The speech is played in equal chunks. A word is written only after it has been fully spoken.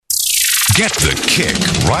Get the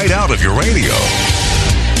kick right out of your radio.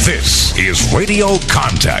 This is Radio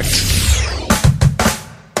Contact.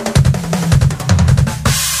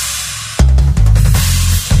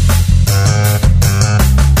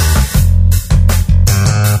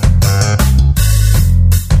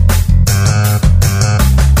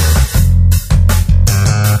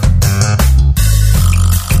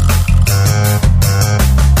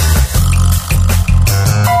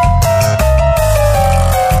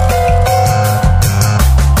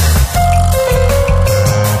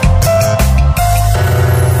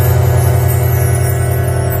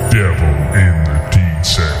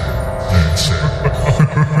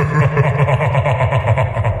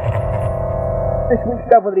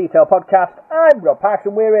 Devil in the Detail podcast. I'm Rob Parks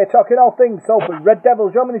and we're here talking all things Salford Red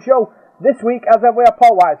Devils. Joining the show this week, as ever, we have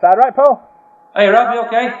Paul Whiteside. Right, Paul? Hey, Rob, you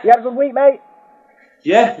okay? You had a good week, mate?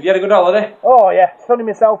 Yeah, you had a good holiday? Oh, yeah. Sunny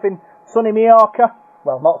myself in sunny Mallorca.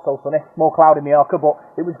 Well, not so sunny, more cloudy Mallorca, but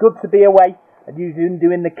it was good to be away and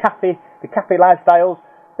doing the cafe lifestyles.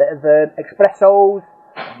 There's espressos,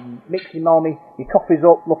 mixing all your coffees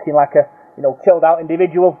up, looking like a chilled out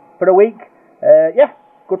individual for a week. Yeah,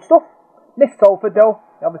 good stuff. Missed Salford though,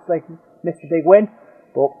 obviously missed a big win,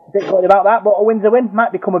 but a bit worried about that, but a win's a win.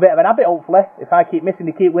 Might become a bit of an habit hopefully. If I keep missing,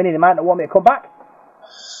 they keep winning, they might not want me to come back.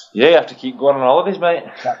 Yeah, you have to keep going on holidays, mate.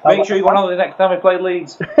 Make sure you go on holiday next time we play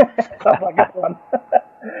Leeds. Sounds like a good one.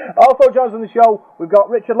 Also joins on the show, we've got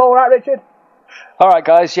Richard Lowe. Right, Richard? Alright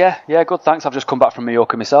guys, yeah, good, thanks. I've just come back from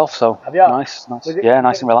Mallorca myself, so have you? Nice. Nice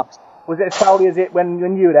and relaxed. Was it as cloudy as it when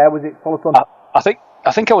you were there? Was it full of sun?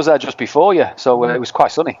 I think I was there just before you, so it was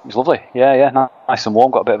quite sunny. It was lovely. Yeah, nice and warm.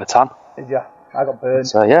 Got a bit of a tan. Did you? I got burned.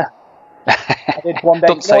 So yeah. I did one day.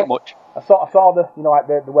 Doesn't take much. I saw the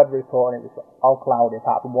the weather report and it was all cloudy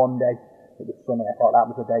apart from one day. It was sunny. I thought that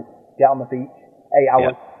was a day. Get on the beach, 8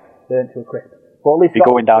 hours, burnt to a crisp. But at least you're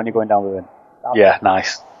going down with it. Yeah,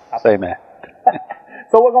 nice. Same here.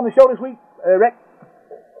 So what's on the show this week, Rick?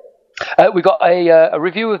 We got a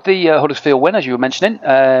review of the Huddersfield win, as you were mentioning.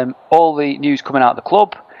 All the news coming out of the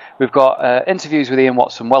club. We've got interviews with Ian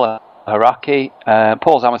Watson, Weller Haraki,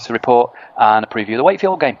 Paul's amateur report, and a preview of the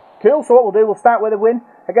Wakefield game. Cool. So what we'll do, we'll start with a win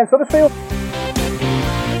against Huddersfield.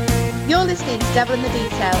 You're listening to Devil in the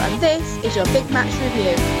Detail, and this is your big match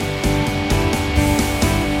review.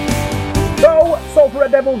 So, Salford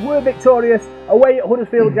Red Devils were victorious away at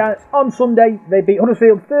Huddersfield Giants on Sunday. They beat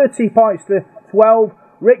Huddersfield 30 points to 12.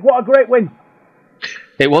 Rick, what a great win.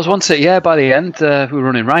 It was, wasn't it? Yeah, by the end, we were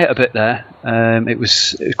running riot a bit there. It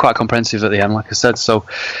was quite comprehensive at the end, like I said. So,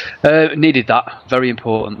 needed that. Very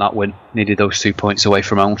important, that win. Needed those 2 points away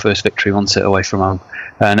from home. First victory, wasn't it, away from home.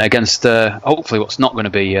 And against, hopefully, what's not going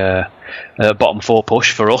to be a bottom four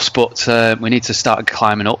push for us, but we need to start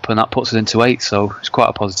climbing up, and that puts us into 8. So, it's quite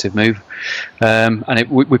a positive move. And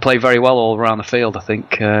we played very well all around the field, I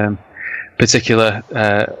think. Particular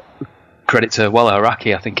credit to Weller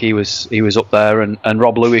Haraki. I think he was up there, and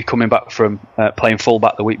Rob Louis coming back from playing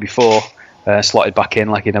full-back the week before, slotted back in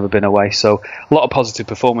like he'd never been away. So a lot of positive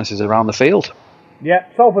performances around the field. Yeah,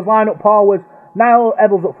 Salford's line-up, Paul, was Niall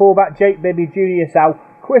Ebbels at full-back, Jake Bibby, Junior Sow,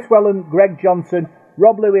 Chris Wellen, Greg Johnson,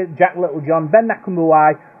 Rob Louis, Jack Littlejohn, Ben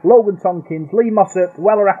Nakambuai, Logan Tonkins, Lee Mossop,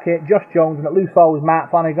 Weller Haraki, Josh Jones, and at loose forward was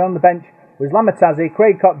Mark Flanagan. On the bench was Lamatazi,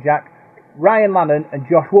 Craig Kopjak, Ryan Lannon and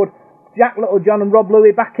Josh Wood. Jack Littlejohn and Rob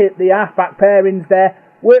Louis back at the half-back pairings there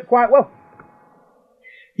worked quite well.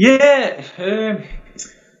 Yeah,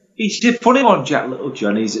 he's a funny one, Jack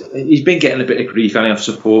Littlejohn. He's been getting a bit of grief off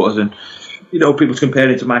supporters, and people's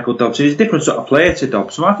comparing him to Michael Dobson. He's a different sort of player to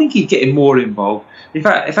Dobson. I think he's getting more involved. If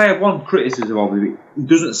I have one criticism of him, he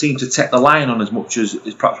doesn't seem to take the line on as much as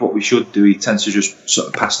perhaps what we should do. He tends to just sort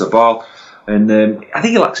of pass the ball. And I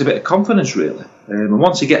think he lacks a bit of confidence, really. And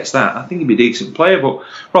once he gets that, I think he'll be a decent player. But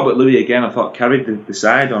Robert Louis, again, I thought carried the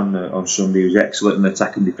side on Sunday. He was excellent in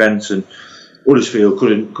attacking defence, and Huddersfield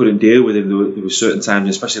couldn't deal with him. There were certain times,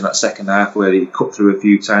 especially in that second half, where he cut through a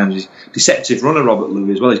few times. He's a deceptive runner, Robert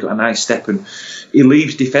Louis, as well. He's got a nice step, and he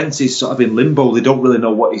leaves defences sort of in limbo. They don't really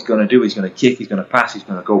know what he's going to do. He's going to kick, he's going to pass, he's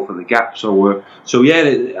going to go for the gap. So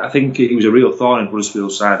yeah, I think he was a real thorn in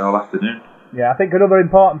Huddersfield's side all afternoon. Yeah, I think another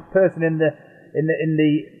important person in the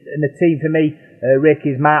team for me, Rick,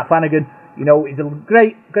 is Mark Flanagan. He's a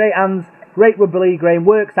great hands, great rugby league game,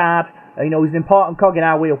 works hard. He's an important cog in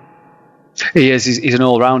our wheel. He is. He's an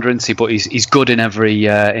all-rounder, isn't he? But he's good in every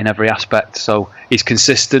aspect. So he's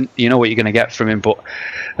consistent. You know what you're going to get from him. But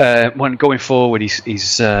when going forward,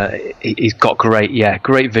 he's got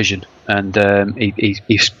great vision, and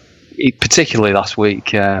he's particularly last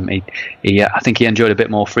week. I think he enjoyed a bit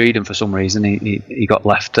more freedom for some reason. He got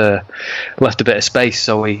left a bit of space,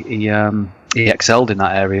 so he he excelled in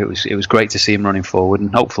that area. It was great to see him running forward,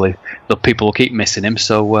 and hopefully the people will keep missing him,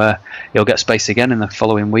 so he'll get space again in the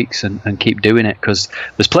following weeks and keep doing it, because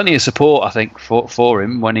there's plenty of support, I think, for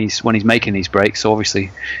him when he's making these breaks. So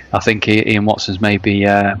obviously, I think Ian Watson's maybe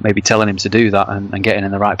telling him to do that and getting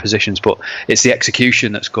in the right positions, but it's the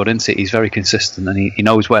execution that's good, isn't it? He's very consistent and he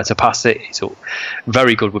knows where to pass it. He's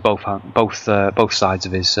very good with both sides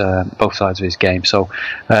of his game. So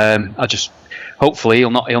hopefully he'll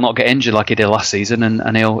not get injured like he did last season,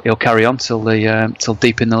 and he'll carry on till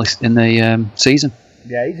deep in the season.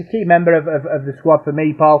 Yeah, he's a key member of the squad for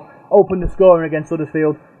me, Paul. Opened the scoring against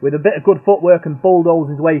Huddersfield with a bit of good footwork and bulldozed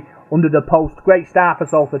his way under the post. Great start for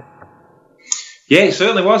Salford. Yeah, it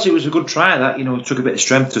certainly was. It was a good try. That, it took a bit of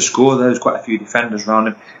strength to score. There was quite a few defenders around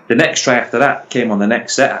him. The next try after that came on the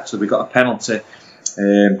next set. Actually, we got a penalty,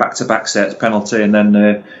 back-to-back sets penalty, and then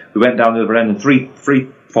we went down the other end, and three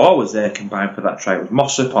forwards there combined for that try. It was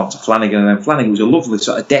Mossop onto Flanagan, and then Flanagan was a lovely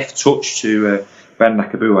sort of deft touch to Ben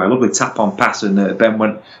Nakabua, a lovely tap-on pass, and Ben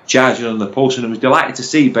went charging on the post, and I was delighted to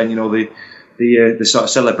see Ben. The sort of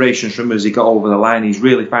celebrations from him as he got over the line. He's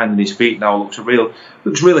really finding his feet now. Looks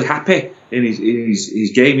really happy in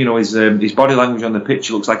his game. His body language on the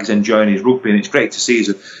pitch looks like he's enjoying his rugby, and it's great to see.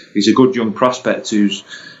 He's a good young prospect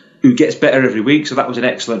who gets better every week. So that was an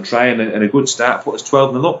excellent try and a good start. Put us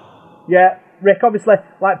 12-0 up. Yeah, Rick. Obviously,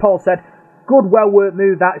 like Paul said, good, well-worked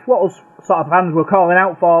move. That it's what us sort of fans were calling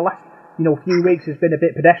out for last few weeks. Has been a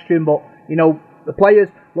bit pedestrian, but the players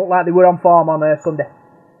look like they were on form on Sunday.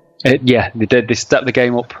 Yeah, they did. They stepped the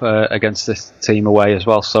game up against this team away as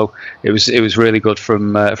well. So it was really good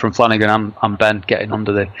from Flanagan and Ben getting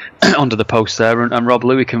under the post there, and Rob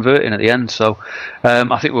Louis converting at the end. So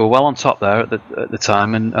I think we were well on top there at the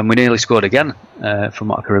time, and we nearly scored again from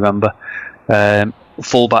what I can remember.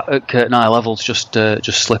 Fullback at Curtin Eye levels just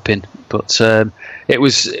slipping, but it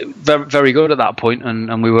was very, very good at that point,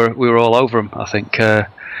 and we were all over them. I think.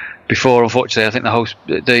 Before, unfortunately, I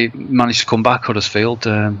think they managed to come back, Huddersfield,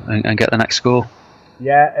 and get the next score.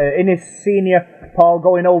 Yeah, in his senior, Paul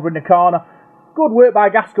going over in the corner. Good work by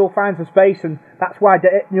Gaskell, finds the space, and that's why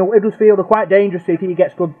Huddersfield are quite dangerous if he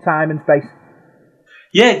gets good time and space.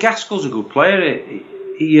 Yeah, Gaskell's a good player.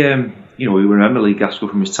 We remember Lee Gaskell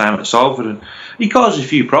from his time at Salford, and he caused a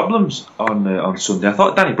few problems on Sunday. I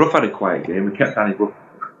thought Danny Brough had a quiet game. We kept Danny Brough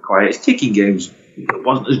quiet. His kicking games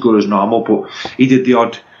wasn't as good as normal, but he did the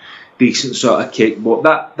odd decent sort of kick, but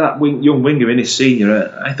that young winger in his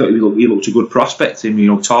senior, I thought he looked a good prospect.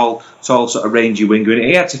 Tall sort of rangy winger, and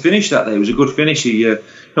he had to finish that day. It was a good finish.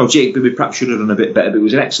 Jake Bibby perhaps should have done a bit better, but it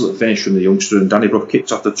was an excellent finish from the youngster, and Danny Brough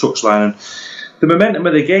kicked off the touchline, and the momentum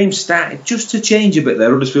of the game started just to change a bit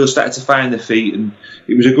there. Huddersfield started to find their feet, and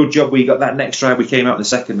it was a good job we got that next try. We came out in the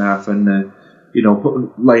second half and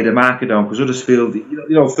laid a marker down, because Huddersfield,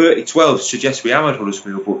 30-12 suggests we hammered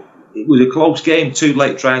Huddersfield, but it was a close game. 2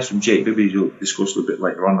 late tries from Jake Bibby, you'll discuss a bit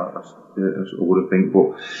later on, I would have think.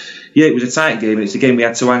 But yeah, it was a tight game, and it's a game we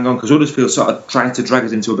had to hang on, because Huddersfield sort of tried to drag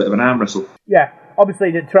us into a bit of an arm wrestle. Yeah,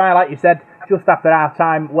 obviously the try, like you said, just after half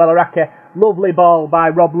time, Wellerake, lovely ball by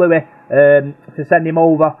Rob Louis to send him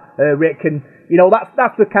over, Rick, and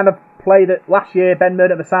that's the kind of play that last year Ben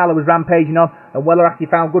Murdoch-Vasala was rampaging on, and Wellerake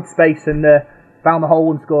found good space and found the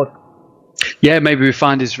hole and scored. Yeah, maybe we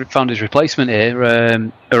found his replacement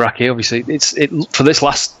here, Iraqi. Obviously, for this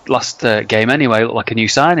last game anyway. Looked like a new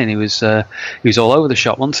signing. He was all over the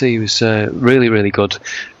shop, wasn't he? He was really, really good.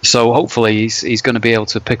 So hopefully he's going to be able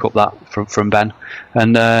to pick up that from Ben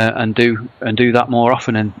and do that more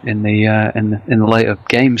often in the later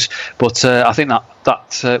games. But I think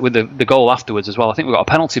that with the goal afterwards as well, I think we got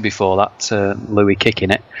a penalty before that, Louis kicking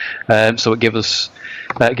it. So it gave us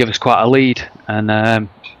quite a lead, and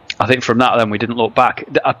I think from that then we didn't look back.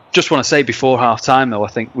 I just want to say before half time though, I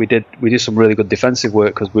think we did some really good defensive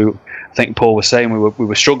work, because I think Paul was saying we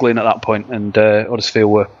were struggling at that point, and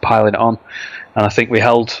Huddersfield were piling it on, and I think we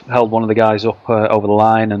held one of the guys up over the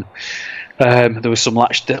line, and there was some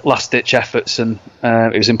last ditch efforts, and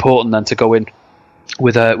it was important then to go in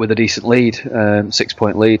with a decent lead,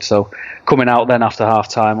 6-point lead. So coming out then after half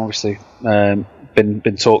time, obviously.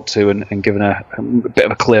 Been talked to and given a bit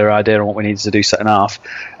of a clearer idea on what we needed to do second half,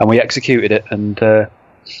 and we executed it, and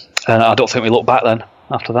I don't think we looked back then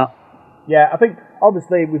after that. Yeah, I think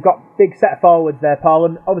obviously we've got big set forwards there, Paul,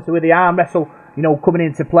 and obviously with the arm wrestle coming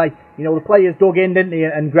into play, the players dug in, didn't they,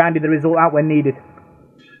 and grinded the result out when needed.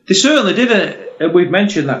 They certainly did. We've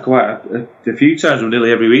mentioned that quite a few times,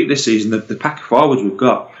 nearly every week this season. The pack of forwards we've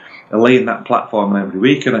got are laying that platform every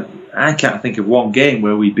week, and I can't think of one game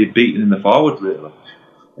where we've been beaten in the forward, really.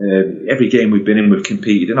 Every game we've been in, we've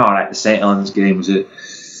competed. And all right, the St Helens game was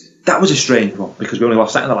that was a strange one because we only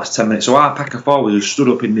lost that in the last 10 minutes. So our pack of forwards have stood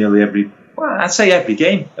up in nearly every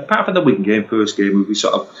game, apart from the Wigan game, first game, we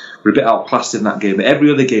sort of were a bit outclassed in that game. But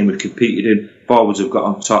every other game we've competed in, forwards have got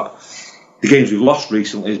on top. The games we've lost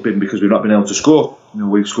recently has been because we've not been able to score.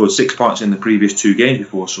 We've scored 6 points in the previous 2 games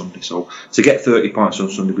before Sunday. So to get 30 points on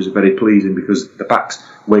Sunday was very pleasing because the backs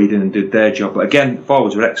weighed in and did their job. But again,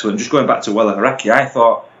 forwards were excellent. Just going back to Wella Haraki, I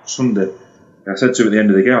thought Sunday, I said to him at the end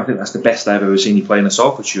of the game, I think that's the best I've ever seen him play in a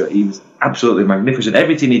Salford shirt. He was absolutely magnificent.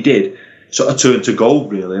 Everything he did sort of turned to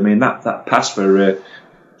gold, really. I mean, that pass for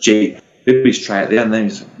Jake Bibby's try at the end, then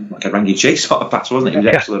was like a Rangi Chase sort of pass, wasn't it? He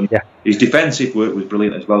was excellent. Yeah. His defensive work was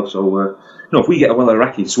brilliant as well. So, if we get a Wella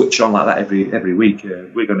Haraki switch on like that every week,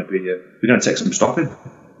 we're going to take some stopping.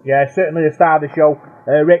 Yeah, certainly the star of the show,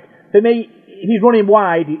 Rick. For me, if he's running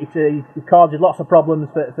wide, it causes lots of problems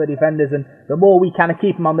for defenders, and the more we kind of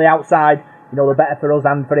keep him on the outside, the better for us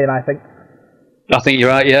and for him, I think. I think you're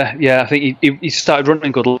right. Yeah. I think he started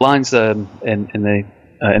running good lines in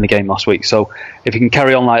the game last week. So if he can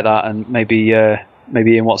carry on like that, and maybe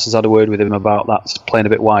Ian Watson's had a word with him about that, playing a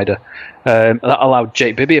bit wider, that allowed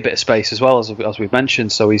Jake Bibby a bit of space as well, as we've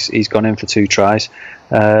mentioned. So he's gone in for 2 tries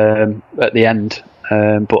at the end.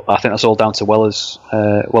 But I think that's all down to Weller's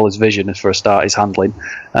vision for a start, his handling,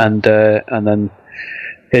 and then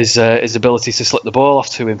his ability to slip the ball off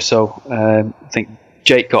to him. So I think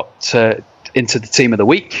Jake got into the team of the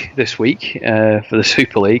week this week for the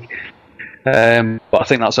Super League. But I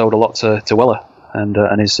think that's owed a lot to Weller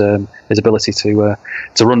and his ability to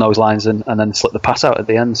run those lines and then slip the pass out at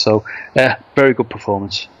the end. So very good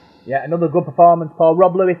performance. Yeah, another good performance for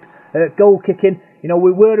Rob Lewis. Goal kicking. We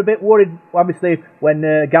were a bit worried, obviously, when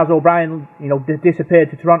Gaz O'Brien,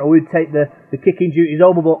 disappeared to Toronto. We'd take the kicking duties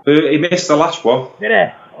over, but he missed the last one. Did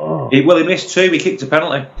he? Oh. He missed 2. He kicked a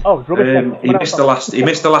penalty. Oh, it's rubbish. He missed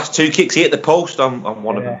the last 2 kicks. He hit the post on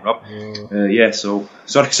one of them, Rob. So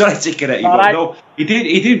sorry to get at you, but no, he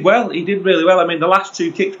did well. He did really well. I mean, the last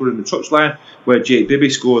 2 kicks were in the touchline where Jake Bibby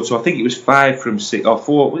scored. So I think it was 5 from 6 or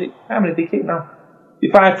 4. How many did he kick now?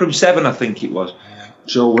 5 from 7, I think it was.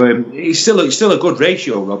 So it's still a good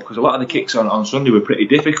ratio, Rob, because a lot of the kicks on Sunday were pretty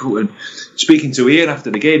difficult. And speaking to Ian after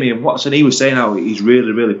the game, Ian Watson, he was saying how he's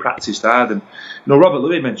really, really practised hard. And Robert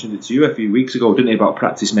Louis mentioned it to you a few weeks ago, didn't he, about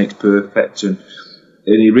practice makes perfect, and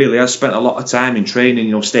he really has spent a lot of time in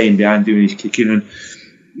training, staying behind, doing his kicking, and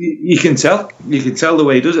you can tell the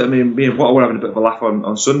way he does it. I mean, me and Watt were having a bit of a laugh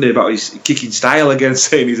on Sunday about his kicking style again,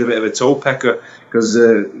 saying he's a bit of a toe pecker because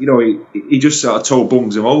he just sort of toe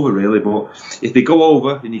bungs him over, really. But if they go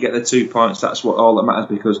over and you get the 2 points, that's all that matters,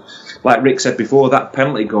 because like Rick said before, that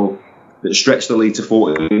penalty goal that stretched the lead to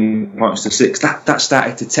 14 points to 6, that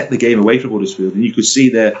started to take the game away from Huddersfield, and you could see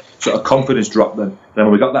their sort of confidence drop then. Then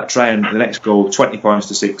when we got that try and the next goal, 20 points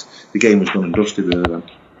to 6, the game was done and dusted really then.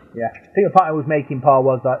 Yeah, I think the point I was making, Paul,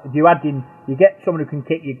 was that if you get someone who can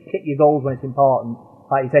kick your goals when it's important.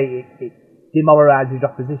 Like you say, it demoralises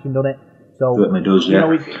your opposition, doesn't it? So certainly does,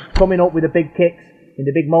 yeah. He's coming up with the big kicks in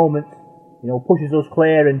the big moments, pushes us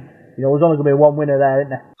clear, and there's only going to be one winner there, isn't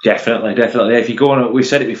there? Definitely. If you're going up, we've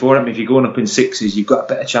said it before, if you're going up in 6s, you've got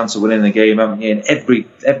a better chance of winning the game, haven't you? And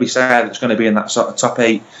every side that's going to be in that sort of top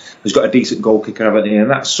 8 has got a decent goal kicker, haven't they? And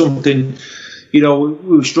that's something. We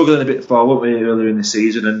were struggling a bit forward, weren't we, earlier in the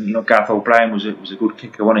season, and Gareth O'Brien was a good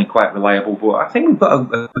kicker, wasn't he? Quite reliable. But I think we've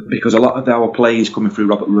got because a lot of our play is coming through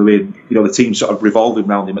Robert Louis. The team's sort of revolving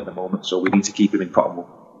around him at the moment, so we need to keep him in potable.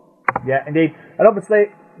 Yeah, indeed. And obviously,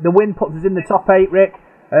 the win puts us in the top 8, Rick.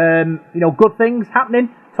 Good things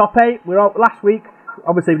happening. Top 8. We're out last week.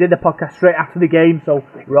 Obviously, we did the podcast straight after the game, so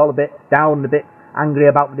we're all a bit down, a bit angry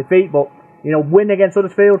about the defeat. But win against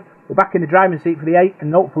Huddersfield, we're back in the driving seat for the 8,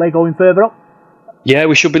 and hopefully going further up. Yeah,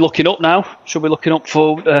 we should be looking up now. Should be looking up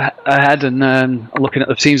for ahead and looking at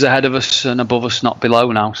the teams ahead of us and above us, not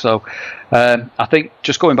below now. So I think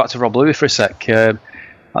just going back to Rob Louis for a sec, in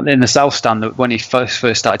the South Stand, when he first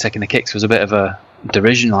started taking the kicks, was a bit of a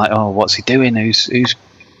derision, like, oh, what's he doing?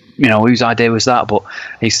 Whose idea was that? But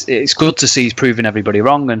it's good to see he's proving everybody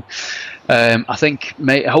wrong, and I think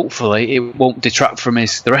hopefully it won't detract from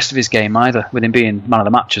the rest of his game either, with him being man of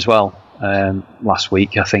the match as well. Last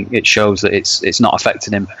week, I think it shows that it's not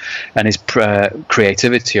affecting him and his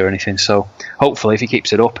creativity or anything. So hopefully, if he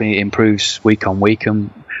keeps it up and he improves week on week,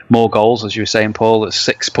 and more goals, as you were saying, Paul, at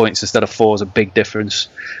 6 points instead of 4 is a big difference.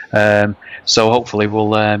 So hopefully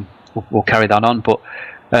we'll carry that on. But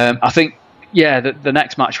I think the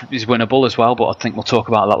next match is winnable as well. But I think we'll talk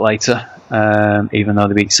about that later. Even though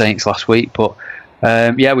they beat Saints last week, but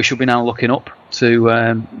we should be now looking up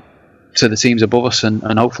to the teams above us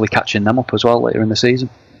and hopefully catching them up as well later in the season.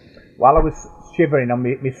 While I was shivering on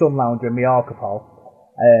my sun lounger in Mallorca, Paul,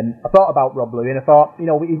 I thought about Rob Louis, and I thought,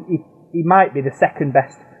 he might be the second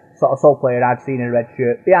best sort of sole player I've seen in a red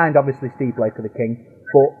shirt, behind obviously Steve Blake for the King,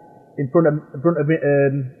 but in front of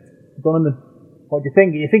Donovan. What do you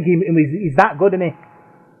think? You think he's that good, isn't he?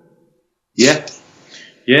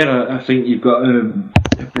 Yeah, I think you've got a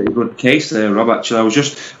pretty good case there, Rob. Actually, I was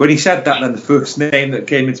just, when he said that, then the first name that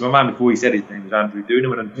came into my mind before he said his name was Andrew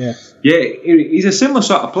Duneman, and he's a similar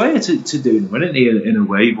sort of player to Duneman, isn't he, in a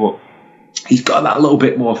way, but he's got that little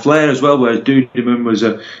bit more flair as well. Whereas Duneman was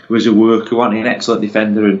a worker, wasn't he, an excellent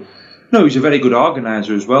defender, and he's a very good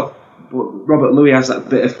organiser as well. But Robert Louis has that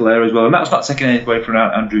bit of flair as well, and that's not taking anything away from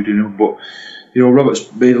Andrew Duneman, but Robert's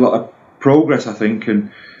made a lot of progress, I think,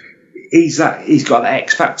 and he's got that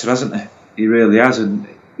X factor, hasn't he? He really has, and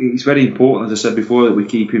it's very important, as I said before, that we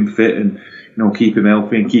keep him fit and keep him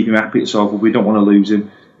healthy and keep him happy at Salford. We don't want to lose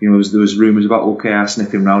him. There was rumours about OKR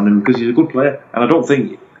sniffing round him because he's a good player, and I don't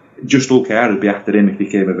think just OKR would be after him if he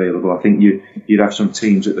came available. I think you'd have some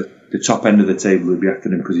teams at the top end of the table who'd be after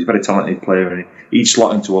him because he's a very talented player and he'd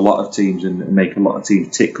slot into a lot of teams and make a lot of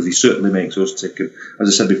teams tick because he certainly makes us tick. And as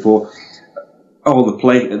I said before, all the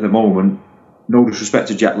play at the moment, no disrespect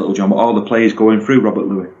to Jack Littlejohn, but all the play is going through Robert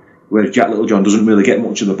Louis, whereas Jack Littlejohn doesn't really get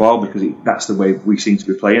much of the ball because that's the way we seem to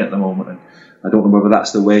be playing at the moment, and I don't know whether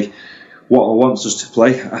that's the way Wattle wants us to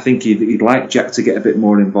play. I think he'd like Jack to get a bit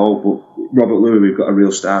more involved, but Robert Louis, we've got a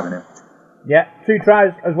real star in him. Yeah, 2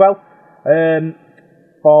 tries as well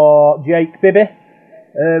for Jake Bibby.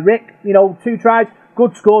 Rick, 2 tries,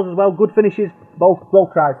 good scores as well, good finishes,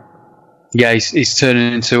 both tries. Yeah, he's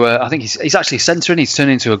turning into I think he's actually centering. He's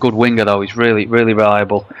turning into a good winger though. He's really, really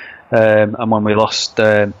reliable. And when we lost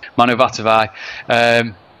Manu Vatavai,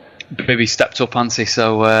 Bibby stepped up, hasn't he?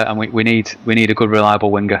 So and we need a good, reliable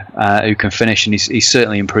winger who can finish, and he's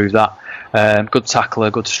certainly improved that. Good tackler,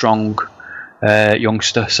 good, strong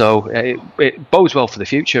youngster. So it bodes well for the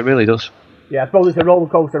future. It really does. Yeah, I suppose it's a roller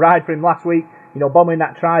coaster ride for him last week. Bombing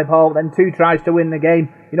that Tribe Hall, then 2 tries to win the game.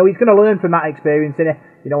 He's going to learn from that experience, isn't he?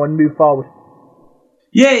 And move forward.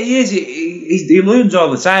 Yeah, he is. He learns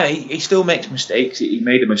all the time. He still makes mistakes. He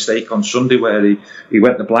made a mistake on Sunday where he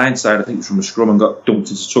went the blind side, I think it was from a scrum, and got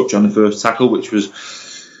dumped into touch on the first tackle, which was,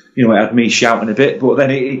 it had me shouting a bit. But then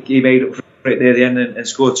he made up for it near the end and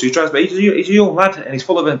scored 2 tries. But he's a young lad and he's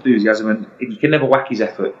full of enthusiasm, and you can never whack his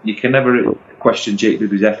effort. You can never question Jake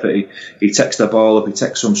Bibby's effort. He takes the ball up, he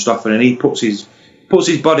takes some stuff, and he puts his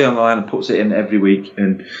body on the line and puts it in every week.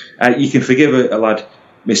 And you can forgive a lad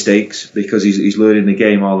mistakes because he's learning the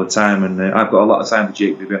game all the time, and I've got a lot of time for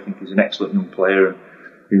Jake Bibby. I think he's an excellent young player, and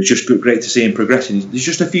it was just great to see him progressing. There's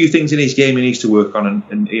just a few things in his game he needs to work on,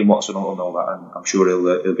 and Ian Watson will know that, and I'm sure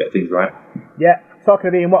he'll get things right. Yeah, talking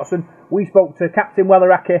of Ian Watson, we spoke to Captain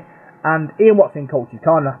Welleracke and Ian Watson, Coach's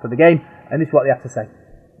Corner, after the game, and this is what they had to say.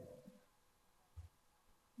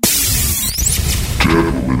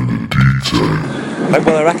 Mike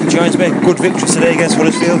Welleracke joins me. Good victory today against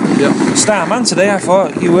Huddersfield. Yep. Star man today, I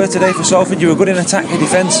thought you were today for Salford. You were good in attack and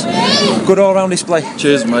defence. Good all-round display.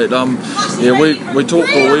 Cheers, mate. We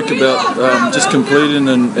talked all week about just completing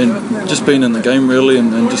and just being in the game really,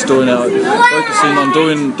 and just focusing on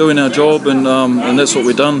doing our job, and that's what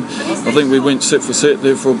we done. I think we went set for set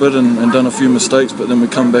there for a bit and done a few mistakes, but then we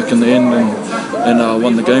come back in the end and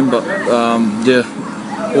won the game. But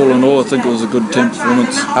all in all, I think it was a good team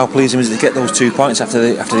performance. How pleasing was it to get those 2 points after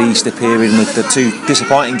the Easter period and the 2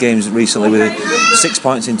 disappointing games recently with 6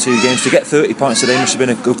 points in 2 games? To get 30 points today must have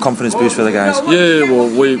been a good confidence boost for the guys. Yeah, well,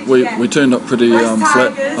 we turned up pretty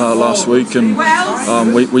flat last week, and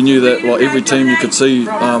we knew that like every team you could see,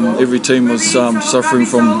 every team was suffering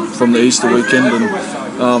from the Easter weekend,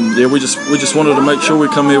 and we just wanted to make sure we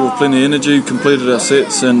come here with plenty of energy, completed our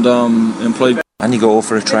sets, and played. And you go all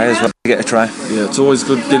for a try as well. You get a try. Yeah, it's always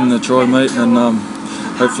good getting a try, mate, and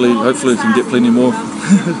hopefully we can get plenty more.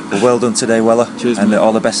 Well done today, Weller. Cheers, and mate.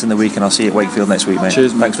 all the best in the week, and I'll see you at Wakefield next week, mate.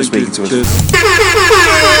 Cheers, mate. Thanks for speaking to us. Cheers.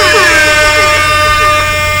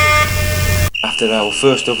 After our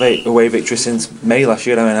first away victory since May last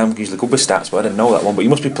year, I'm usually good with stats, but I didn't know that one. But you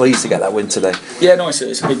must be pleased to get that win today. Yeah, no, it's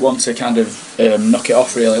a big one to kind of knock it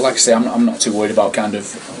off, really. Like I say, I'm not too worried about kind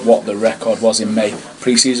of what the record was in May.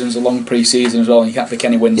 Pre-season's a long pre-season as well, and you can't pick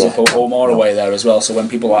any wins up home or away there as well. So when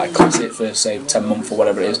people like class it for, say, 10 months or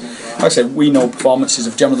whatever it is, like I said, we know performances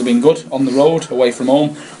have generally been good on the road, away from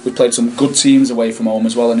home. We've played some good teams away from home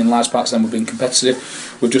as well, and in large parts of them we've been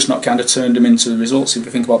competitive. We've just not kind of turned them into the results. If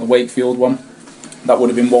you think about the Wakefield one, that would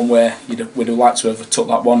have been one where we'd have liked to have took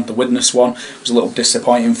that one. The Widnes one was a little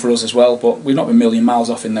disappointing for us as well, but we've not been a million miles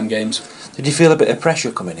off in them games. Did you feel a bit of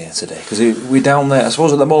pressure coming here today? Because we're down there, I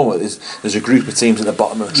suppose at the moment there's a group of teams at the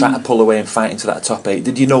bottom who are trying to pull away and fight into that top 8.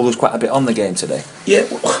 Did you know there was quite a bit on the game today? Yeah,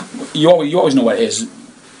 you always know what it is.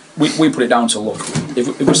 We put it down to, look,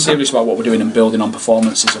 if we're serious about what we're doing and building on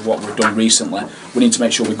performances of what we've done recently, we need to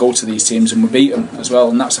make sure we go to these teams and we beat them as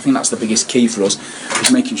well. And I think that's the biggest key for us,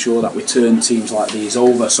 is making sure that we turn teams like these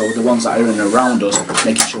over. So the ones that are in and around us,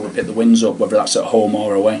 making sure we pick the wins up, whether that's at home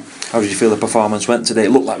or away. How did you feel the performance went today?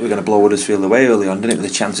 It looked like we were going to blow Huddersfield away early on, didn't it, with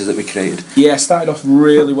the chances that we created? Yeah, started off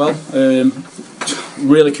really well,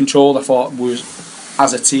 really controlled. I thought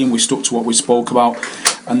as a team we stuck to what we spoke about,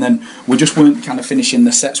 and then we just weren't kind of finishing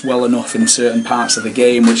the sets well enough in certain parts of the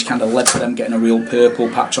game, which kind of led to them getting a real purple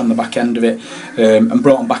patch on the back end of it, and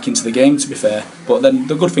brought them back into the game, to be fair. But then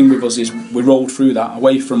the good thing with us is we rolled through that.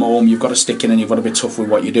 Away from home, you've got to stick in and you've got to be tough with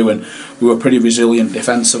what you're doing. We were pretty resilient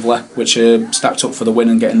defensively, which stacked up for the win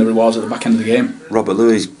and getting the rewards at the back end of the game. Robert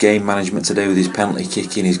Louis' game management today with his penalty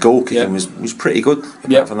kicking, his goal kicking was pretty good,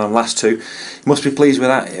 apart from the last two. He must be pleased with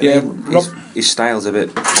that. Yeah, his style's a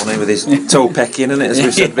bit funny with his toe pecking, isn't it, as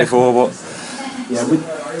we've said before. But yeah,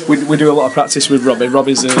 we do a lot of practice with Robbie.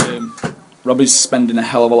 Robbie's spending a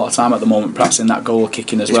hell of a lot of time at the moment practicing that goal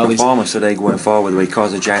kicking as well. His performance today going forward, where he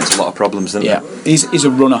caused the Giants a lot of problems, didn't he? He's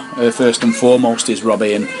a runner first and foremost, is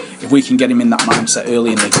Robbie, and if we can get him in that mindset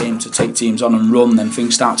early in the game to take teams on and run, then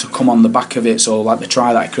things start to come on the back of it. So like the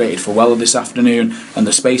try that I created for Weller this afternoon and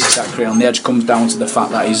the spaces that I create on the edge comes down to the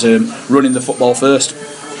fact that he's running the football first.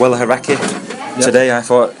 Weller Haraki today, I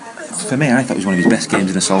thought it was one of his best games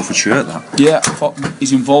in a Salford shirt. That. Yeah, I thought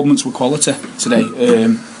his involvements were quality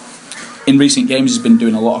today. In recent games he's been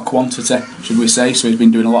doing a lot of quantity, should we say, so he's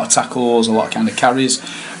been doing a lot of tackles, a lot of kind of carries,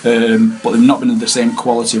 but they've not been of the same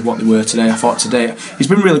quality of what they were today. I thought today he's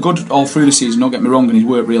been really good all through the season, don't get me wrong, and he's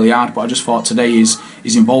worked really hard, but I just thought today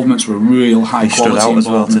his involvements were real high quality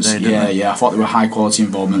involvements. I thought they were high quality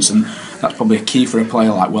involvements, and that's probably a key for a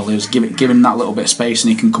player like Wells. Give him that little bit of space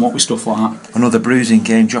and he can come up with stuff like that. Another bruising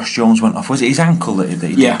game, Josh Jones went off. Was it his ankle that he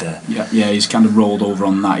did there? Yeah, he's kind of rolled over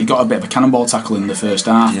on that. He got a bit of a cannonball tackle in the first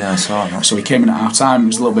half. Yeah, I saw that. So he came in at half time, he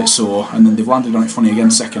was a little bit sore, and then they've landed on it funny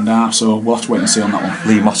again second half, so we'll have to wait and see on that one.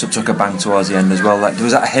 Lee Mossop took a bang towards the end as well.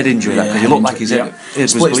 Was that a head injury? Because he looked like his head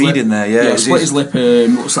was bleeding there. Yeah, split his lip.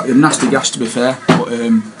 Looks like a nasty gash, to be fair. But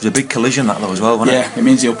it was a big collision that though as well, wasn't it? Yeah, it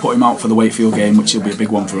means he'll put him out for the Wakefield game, which will be a big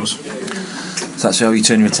one for us. So that's how you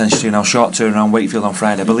turn your attention to now. Short turnaround, Wakefield on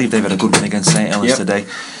Friday. I believe they've had a good win against St Helens today.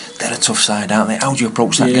 They're a tough side, aren't they? How do you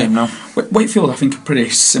approach that game now? Wakefield, I think, are pretty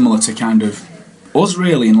similar to kind of us,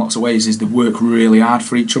 really, in lots of ways. Is they work really hard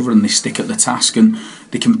for each other and they stick at the task and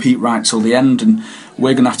they compete right till the end. And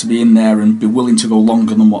we're going to have to be in there and be willing to go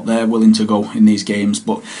longer than what they're willing to go in these games.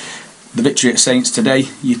 But the victory at Saints today,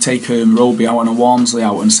 you take Roby out and a Walmsley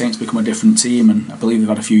out and Saints become a different team, and I believe they've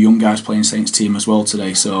had a few young guys playing Saints team as well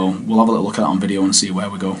today, so we'll have a little look at that on video and see where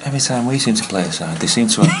we go. Every time we seem to play a side, they seem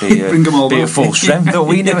to be at full strength. No,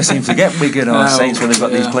 we never seem to get Wigan or Saints when they've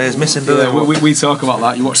got these players missing, do they? We talk about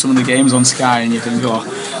that. You watch some of the games on Sky and you think,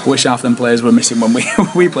 I wish half them players were missing when we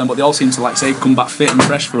play them, but they all seem to, like say, come back fit and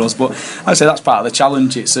fresh for us. But I'd say that's part of the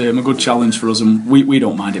challenge. It's a good challenge for us, and we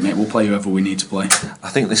don't mind it, mate. We'll play whoever we need to play. I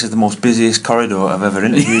think this is the most busiest corridor I've ever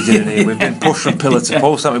interviewed in here. We've been pushed from pillar to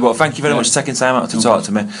post, haven't we? But thank you very much for taking time out to talk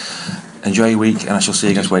to me. Enjoy your week, and I shall see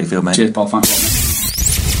you against Wakefield, mate. Cheers, Paul. Thanks.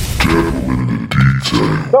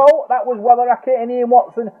 So that was Weller Haraki and Ian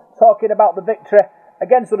Watson talking about the victory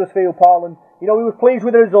against Huddersfield, Paul, and he was pleased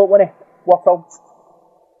with the result, wasn't he, Watson?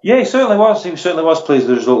 Yeah, he certainly was. He certainly was pleased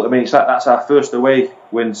with the result. I mean, that's our first away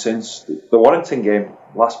win since the Warrington game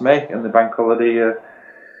last May and the bank holiday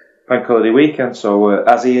weekend. So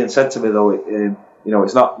as Ian said to me though,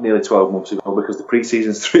 it's not nearly 12 months ago because the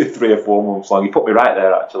pre-season's 3 or 4 months long. He put me right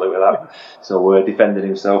there actually with that. So defending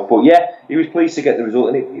himself. But yeah, he was pleased to get the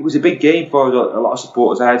result, and it was a big game for a lot of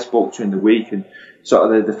supporters I had spoke to in the week, and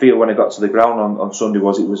sort of the feel when I got to the ground on Sunday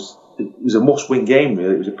was it was a must-win game.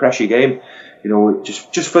 Really, it was a pressure game.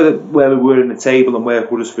 Just for where we were in the table and where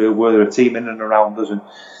Huddersfield were, they're a team in and around us, and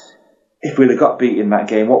if we'd have got beat in that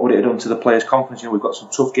game, what would it have done to the players' confidence? We've got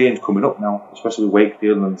some tough games coming up now, especially with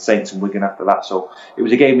Wakefield and Saints and Wigan after that. So it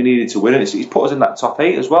was a game we needed to win, and it's put us in that top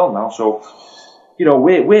 8 as well now. So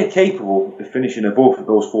we're capable of finishing above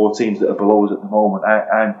those 4 teams that are below us at the moment.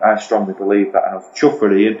 I strongly believe that, and I'm chuffed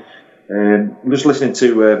for Ian. I'm just listening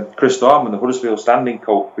to Chris Dorman, the Huddersfield standing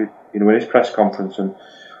coach, in his press conference, and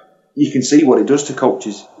you can see what it does to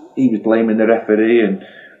coaches. He was blaming the referee and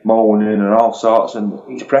moaning and all sorts, and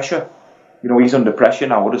it's pressure. he's under pressure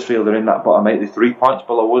now. Huddersfield are in that bottom 8. They're 3 points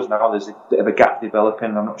below us now. There's a bit of a gap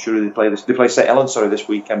developing. I'm not sure who they play this. They play St Helens, this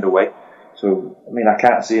weekend away. So, I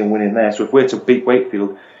can't see them winning there. So if we're to beat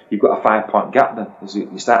Wakefield, you've got a 5-point gap then. As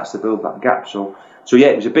it starts to build that gap. So yeah,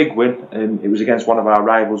 it was a big win. And it was against one of our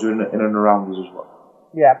rivals who are in and around us as well.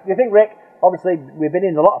 Yeah. You think, Rick, obviously we've been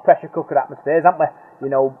in a lot of pressure cooker atmospheres, haven't we? In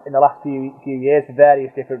the last few years for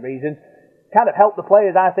various different reasons. Kind of helped the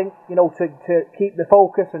players, I think, to keep the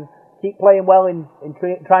focus and keep playing well in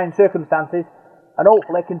trying circumstances, and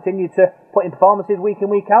hopefully continue to put in performances week in,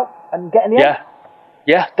 week out, and get in the end.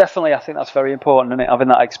 Yeah, definitely. I think that's very important, isn't it? Having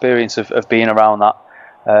that experience of being around that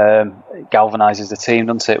galvanises the team,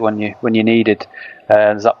 doesn't it? When you needed,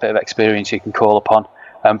 there's that bit of experience you can call upon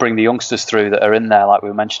and bring the youngsters through that are in there. Like we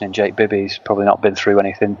were mentioning, Jake Bibby's probably not been through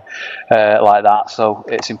anything like that, so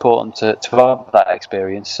it's important to have that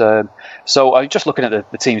experience. So I'm just looking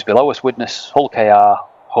at the teams below us: Widnes, Hull KR,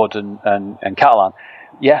 Hood, and Catalan.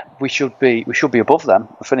 Yeah, we should be above them.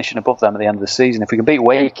 We're finishing above them at the end of the season. If we can beat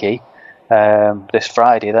Wakey this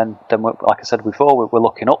Friday, then like I said before, we're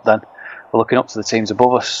looking up. Then we're looking up to the teams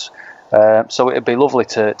above us. So it'd be lovely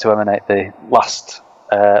to emanate the last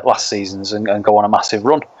seasons and go on a massive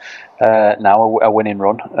run. Now a winning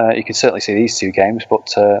run. You can certainly see these 2 games,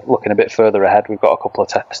 but looking a bit further ahead, we've got a couple of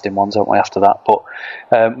testing ones, haven't we, after that? But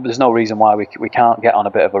there's no reason why we can't get on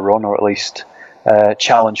a bit of a run, or at least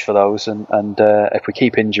challenge for those. And if we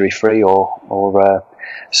keep injury free, or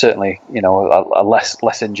certainly a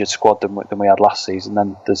less injured squad than we had last season,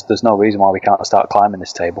 then there's no reason why we can't start climbing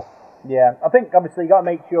this table. Yeah, I think obviously you got to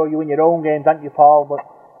make sure you win your own games, haven't you, Paul? But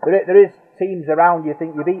there is teams around you.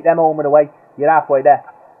 Think you beat them home and away, you're halfway there.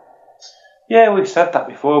 Yeah, we've said that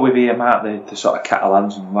before. We've earmarked the sort of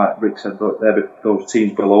Catalans, and like Rick said, those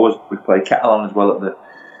teams below us. We play Catalan as well at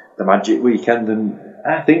the Magic weekend, and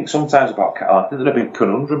I think sometimes about Catalan, I think they're a big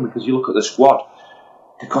conundrum, because you look at the squad,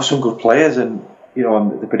 they've got some good players, and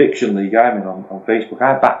on the prediction league I'm in on Facebook,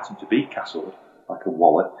 I backed them to beat Castlewood like a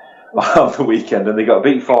wallet on the weekend, and they got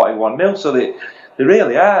beat 41-0. So they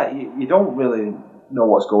really are. You don't really know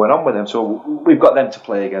what's going on with them. So we've got them to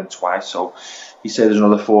play again twice. So you say there's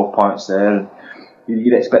another 4 points there, and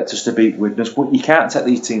you'd expect us to beat Widnes, but you can't take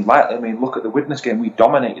these teams lightly. I mean, look at the Widnes game. We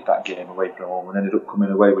dominated that game away from home and ended up coming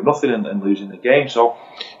away with nothing and losing the game. So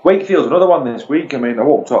Wakefield's another one this week. I mean, I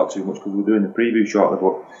won't talk too much because we're doing the preview shortly,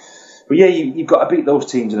 but yeah, you've got to beat those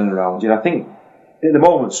teams in and around. I think at the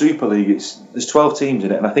moment, Super League, there's 12 teams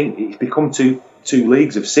in it, and I think it's become two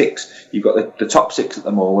leagues of 6. You've got the top 6 at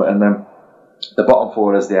the moment, and then the bottom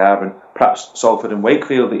 4 as they are, and perhaps Salford and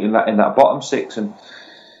Wakefield in that bottom 6. And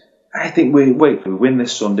I think we win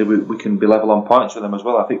this Sunday, we can be level on points with them as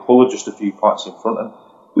well. I think Hull are just a few points in front, and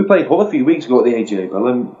we played Hull a few weeks ago at the AJ Bell,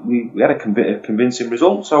 and we had a convincing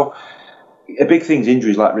result. So a big thing's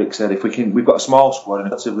injuries, like Rick said. If we've got a small squad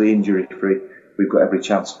and relatively injury free, we've got every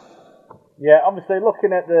chance. Yeah, obviously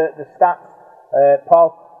looking at the stats,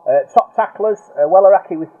 Paul, top tacklers,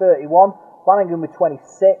 Welleraki with 31, Flanagan with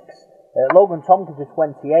 26, Logan Tompkins with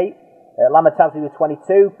 28, Lamatazi with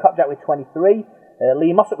 22, Kopjak with 23,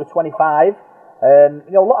 Lee Mossop with 25. A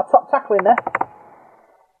lot of top tackling there.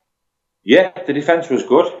 Yeah, the defence was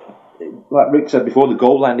good. Like Rick said before, the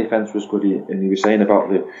goal line defence was good, and he was saying about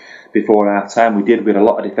before half time, we had a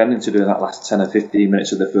lot of defending to do in that last 10 or 15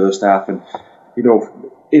 minutes of the first half, and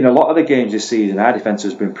in a lot of the games this season, our defence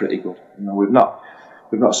has been pretty good. We've not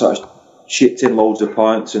sort of chipped in loads of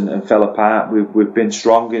points and fell apart. We've been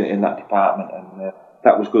strong in that department, and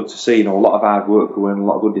that was good to see. A lot of hard work going, a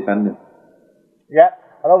lot of good defending. Yeah,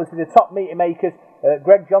 and obviously the top meter makers,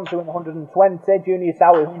 Greg Johnson with 120, Junior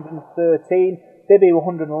Sow with 113, Bibby with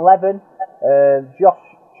 111, Josh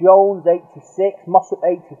Jones 86, Mossop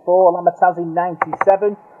 84, Lamatazi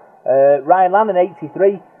 97, Ryan Lannon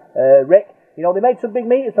 83, Rick. They made some big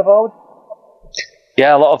meters to forward.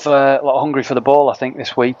 Yeah, a lot of hungry for the ball, I think,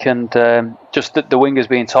 this week, and just the wingers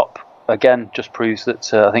being top again just proves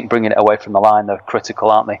that I think bringing it away from the line, they're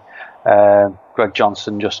critical, aren't they? Greg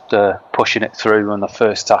Johnson just pushing it through on the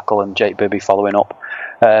first tackle, and Jake Bibby following up.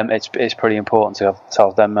 It's pretty important to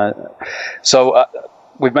have them. So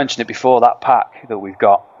we've mentioned it before, that pack that we've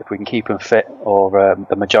got, if we can keep them fit, or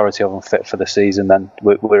the majority of them fit for the season, then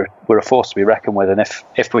we're a force to be reckoned with. And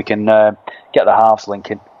if we can get the halves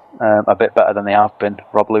linking a bit better than they have been,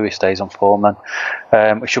 Rob Lewis stays on form,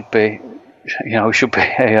 then we should be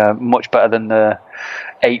much better than the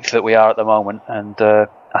 8th that we are at the moment. And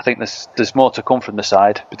I think there's more to come from the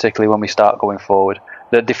side, particularly when we start going forward.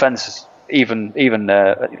 The defence, even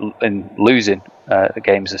in losing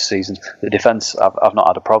games this season. The defence I've not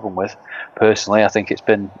had a problem with personally. I think it's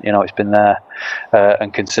been there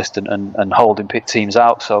and consistent and holding teams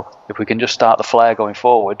out. So if we can just start the flare going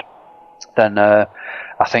forward, then I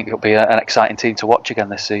think it'll be an exciting team to watch again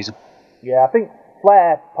this season. Yeah, I think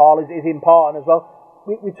flair, Paul, is important as well.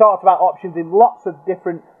 We talked about options in lots of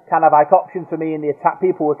different kind of like options for me in the attack.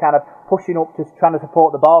 People were kind of pushing up, just trying to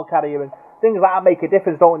support the ball carrier, and things like that make a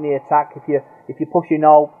difference, don't in the attack. If you're pushing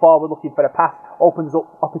all forward looking for a pass, opens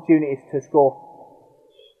up opportunities to score.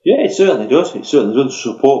 Yeah, it certainly does. It certainly does.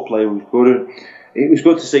 Support play was good. It was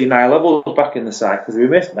good to see Niall Evalds back in the side, because we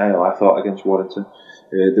missed Niall, I thought, against Warrington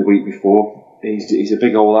the week before. He's a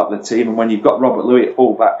big hole out of the team, and when you've got Robert Louis at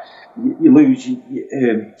full-back, you lose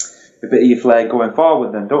a bit of your flair going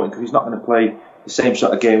forward then, don't you? Because he's not going to play the same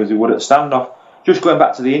sort of game as he would at standoff. Just going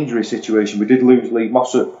back to the injury situation, we did lose Lee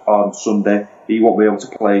Mossop on Sunday. He won't be able to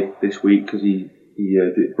play this week because he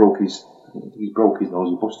broke his nose,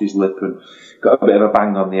 he busted his lip and got a bit of a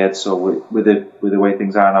bang on the head. So with the way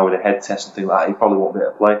things are now with a head test and things like that, he probably won't be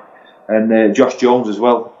able to play. And Josh Jones as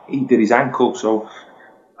well, he did his ankle, so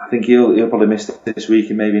I think he'll probably miss this week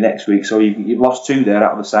and maybe next week. So you've lost two there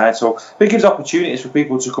out of the side. So it gives opportunities for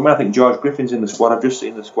people to come in. I think George Griffin's in the squad. I've just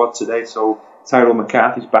seen the squad today. So Tyrell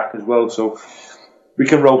McCarthy's back as well. So we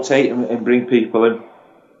can rotate and bring people in.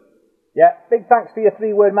 Yeah, big thanks for your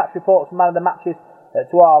 3-word match reports from Man of the Matches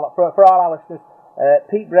for all our listeners.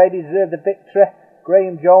 Pete Brady deserved the victory.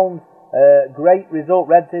 Graham Jones, great result.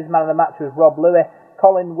 Reds, his man of the match was Rob Louis.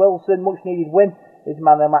 Colin Wilson, much needed win. His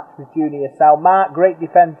man of the match was Junior Sal. Mark, great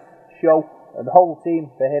defence show. And the whole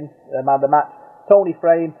team for him, man of the match. Tony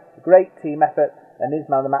Frame, great team effort. And his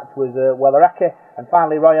man of the match was Wellerake. And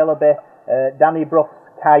finally, Roy Ellaby, Danny Bruff's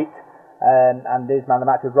kite. And his man of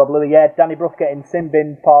the match was Rob Louis. Yeah, Danny Bruff getting sin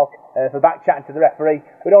bin, Paul, for back chatting to the referee.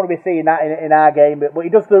 We don't want to be seeing that in our game, but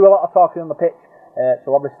he does do a lot of talking on the pitch.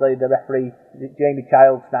 So obviously the referee, Jamie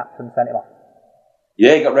Child, snapped and sent him off.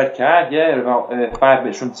 Yeah, he got red card, about 5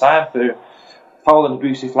 minutes from time for foul and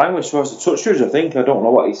abusive language. So as a touch judge, I think. I don't know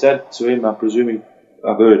what he said to him. I'm presuming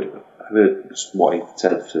I've heard what he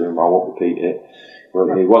said to him. I won't repeat it.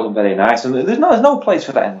 But he wasn't very nice. And there's no place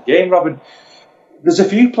for that in the game, Robin. There's a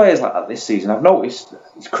few players like that this season. I've noticed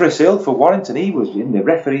Chris Hill for Warrington. He was in the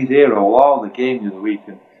referee's ear all the games of the week.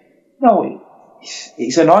 And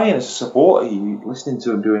it's annoying as a supporter, you listening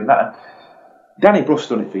to him doing that. And Danny Bruff's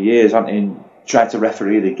done it for years, hasn't he? Tried to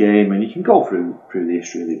referee the game, and you can go through the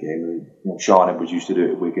history of the game. Sean Edwards used to do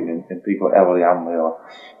it at Wigan, and people like Ellery Hanley or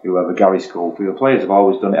whoever, Gary Schofield. Players have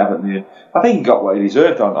always done it, haven't they? I think he got what he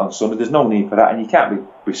deserved on Sunday. There's no need for that, and you can't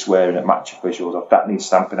be swearing at match officials. That needs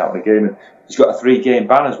stamping out of the game. And he's got a 3-game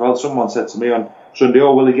ban as well. Someone said to me on Sunday,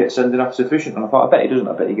 will he get sending off sufficient? And I thought, I bet he doesn't.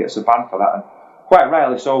 I bet he gets a ban for that. And quite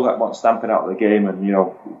rightly so, that wants stamping out of the game, and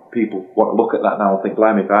people want to look at that now and think,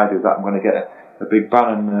 blimey, if I do that, I'm going to get a big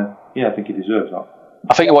ban. And I think he deserves that.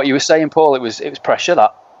 I think what you were saying, Paul, it was pressure,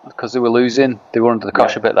 that, because they were losing, they were under the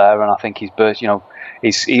cosh a bit there, and I think he's burst.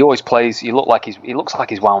 He always plays. He looks like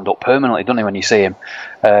he's wound up permanently, doesn't he? When you see him,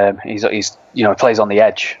 he plays on the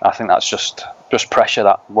edge. I think that's just pressure,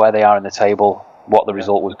 that where they are in the table, what the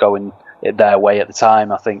result was going their way at the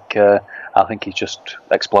time. I think he's just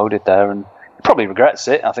exploded there, and he probably regrets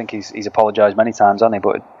it. I think he's apologised many times, hasn't he?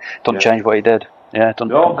 But it doesn't change what he did. Yeah,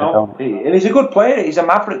 no. And he's a good player. He's a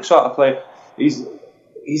maverick sort of player. He's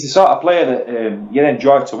the sort of player that you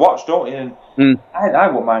enjoy to watch, don't you? And I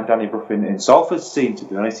wouldn't mind Danny Bruff in Salford's team, to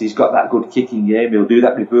be honest. He's got that good kicking game. He'll do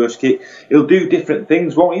that reverse kick. He'll do different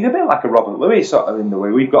things, won't he? He's a bit like a Robert Louis sort of in the way.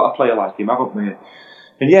 We've got a player like him, haven't we?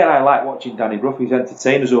 And I like watching Danny Bruff. He's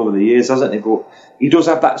entertained us over the years, hasn't he? But he does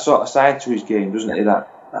have that sort of side to his game, doesn't he?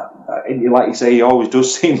 That like you say, he always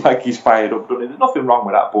does seem like he's fired up, doesn't he? There's nothing wrong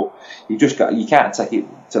with that, but you can't take it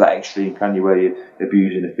to that extreme, can you, where you're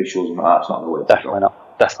abusing officials and that's not the way. Definitely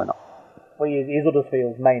not. Well, he's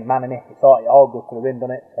Huddersfield's main man, isn't he? He thought it all goes to the rim,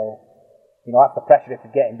 doesn't it? So, that's the pressure if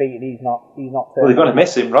he's getting beaten. He's not. Well, they're going to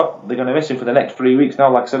miss him, Rob. They're going to miss him for the next 3 weeks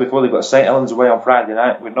now. Like I said before, they've got St Helens away on Friday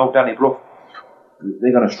night with no Danny Bruff.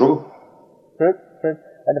 They're going to struggle. True.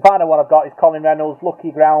 And the final one I've got is Colin Reynolds,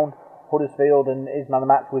 lucky ground, Huddersfield, and his man of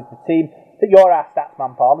the match was the team. I think you're our stats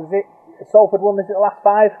man, Paul. Is it Salford won? Is it the last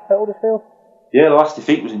 5 at Huddersfield? Yeah, the last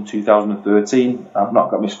defeat was in 2013. I've not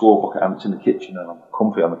got my scorebook at hand. It's in the kitchen, and I'm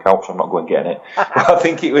comfy on the couch. So I'm not going getting it. But I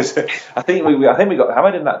think it was. I think we got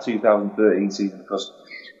hammered in that 2013 season because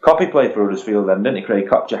Coppy played for Huddersfield then, didn't he? Craig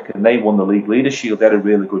Kopchak, and they won the League Leaders Shield. They had a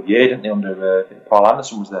really good year, didn't they? Under Paul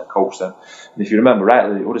Anderson was their coach then. And if you remember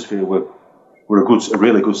rightly, Huddersfield were a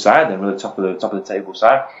really good side then, really top of the table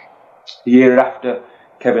side. The year after,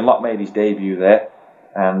 Kevin Locke made his debut there.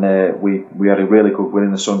 and we had a really good win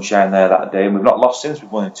in the sunshine there that day, and we've not lost since.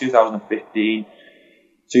 We've won in 2015,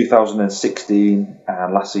 2016,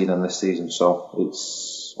 and last season and this season. So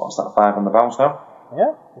it's, what's that, 5 on the bounce now?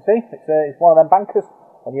 Yeah, you see, it's one of them bankers.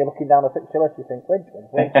 When you're looking down the fixture list, you think, win.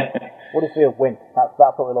 What is the win? That's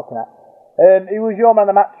what we're looking at. Who was your man of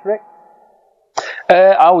the match, Rick?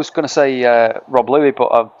 I was going to say Rob Louis, but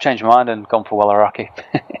I've changed my mind and gone for Walaraki.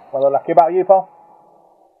 Walaraki, about you, Paul?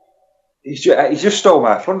 He's just stole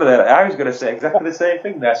my thunder there. I was going to say exactly the same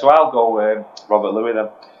thing there, so I'll go Robert Louis then.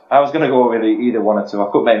 I was going to go with either one or two. I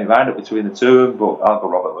couldn't make my mind up between the two of them, but I'll go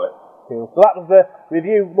Robert Louis. Cool. So that was the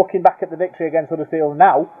review looking back at the victory against Huddersfield.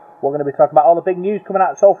 Now we're going to be talking about all the big news coming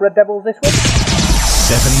out of Salford Red Devils this week.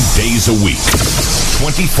 7 days a week,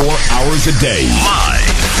 24 hours a day, live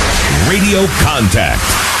radio contact.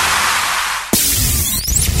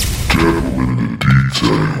 Devil in the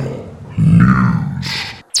Detail news.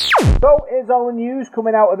 So here's all the news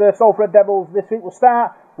coming out of the Salford Red Devils this week. We'll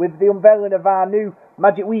start with the unveiling of our new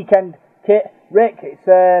Magic Weekend kit. Rick, it's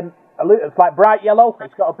like bright yellow.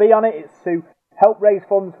 It's got a B on it. It's to help raise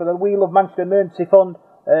funds for the Wheel of Manchester Emergency Fund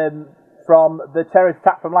from the terrorist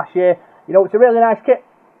attack from last year. You know, it's a really nice kit.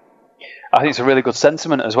 I think it's a really good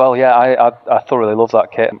sentiment as well. Yeah, I thoroughly love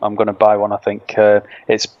that kit. I'm going to buy one. I think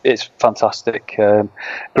it's fantastic.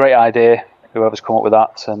 Great idea. Whoever's come up with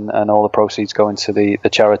that, and all the proceeds going to the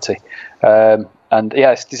charity. And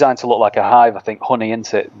yeah, it's designed to look like a hive. I think honey,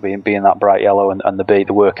 isn't it? Being that bright yellow, and the bee,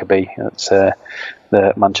 the worker bee. That's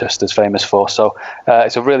the Manchester's famous for. So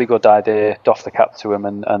it's a really good idea. Doff the cap to them,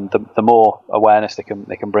 and the more awareness they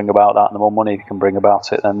can bring about that, and the more money they can bring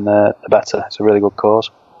about it, then the better. It's a really good cause.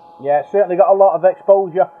 Yeah, it's certainly got a lot of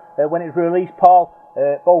exposure when it was released, Paul,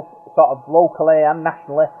 both sort of locally and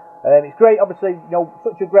nationally. It's great, obviously,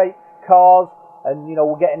 such a great cause, and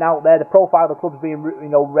we're getting out there. The profile of the club's being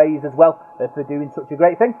raised as well for doing such a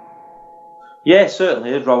great thing. Yeah,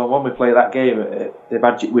 certainly is, Robin. When we play that game at the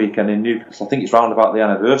Magic Weekend in Newcastle, I think it's round about the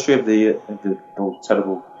anniversary of those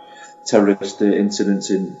terrible terrorist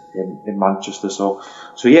incidents in Manchester. So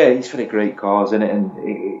yeah, it's for a great cause, isn't it?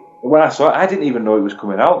 And when I saw it, I didn't even know it was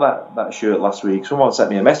coming out, that shirt last week. Someone sent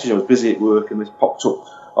me a message. I was busy at work, and this popped up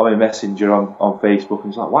on my messenger on Facebook, and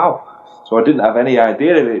it's like, wow. So I didn't have any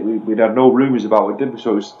idea of it. We'd had no rumours about it, did we?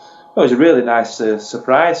 So it was a really nice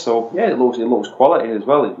surprise. So yeah, it looks quality as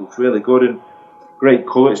well. It looks really good and great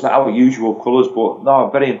colour. It's not our usual colours, but no,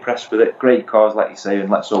 I'm very impressed with it. Great cause, like you say, and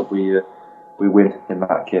let's hope we win in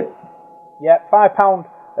that kit. Yeah,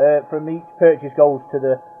 £5 from each purchase goes to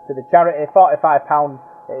the charity. £45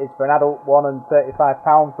 is for an adult one, and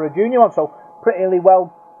 £35 for a junior one. So pretty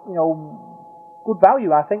well, good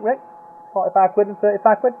value, I think, Rick. 45 quid and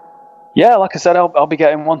 35 quid. Yeah, like I said, I'll be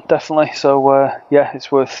getting one definitely. So yeah,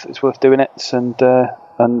 it's worth doing it, and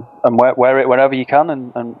wear it wherever you can,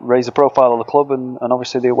 and raise the profile of the club, and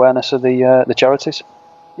obviously the awareness of the charities.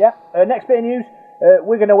 Yeah. Next bit of news: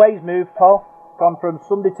 Wigan away's move, Paul, gone from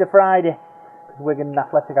Sunday to Friday. Wigan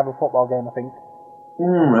Athletic have a football game, I think.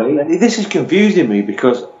 This is confusing me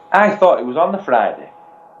because I thought it was on the Friday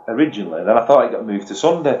originally, then I thought it got moved to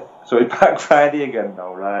Sunday, so it's back Friday again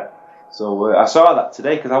now, right? So I saw that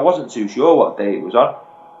today because I wasn't too sure what day it was on.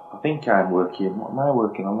 I think I'm working. What am I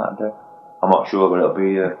working on that day? I'm not sure, but it'll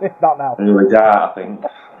be it's not now. Really dark, I think,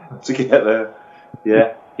 to get there.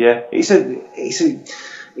 Yeah.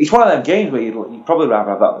 It's one of them games where you'd probably rather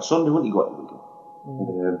have that on Sunday, wouldn't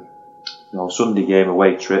you? Sunday game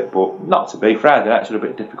away trip, but not to be. Friday night's a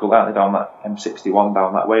bit difficult, aren't they, down that M61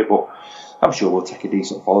 down that way, but I'm sure we'll take a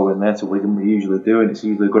decent following there to Wigan. We usually do, and it's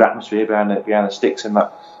usually a good atmosphere behind the sticks and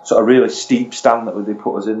that sort of really steep stand that they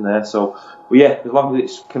put us in there. So, but yeah, as long as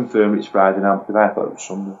it's confirmed it's Friday now, because I thought it was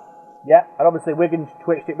Sunday. Yeah, and obviously Wigan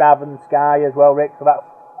twitched it rather than Sky as well, Rick. So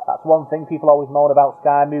that's one thing people always moan about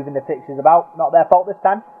Sky moving the fixtures about. Not their fault this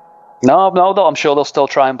time. No, I'm sure they'll still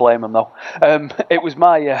try and blame them though. It was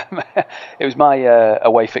my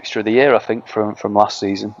away fixture of the year, I think, from last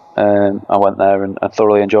season. I went there and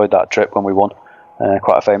thoroughly enjoyed that trip when we won.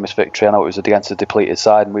 Quite a famous victory. I know it was against a depleted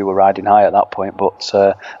side, and we were riding high at that point. But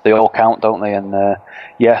they all count, don't they? And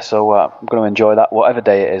so I'm going to enjoy that. Whatever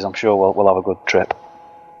day it is, I'm sure we'll have a good trip.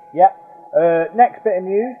 Yeah. Next bit of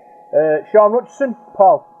news: Sean Richardson,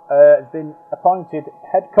 Paul, has been appointed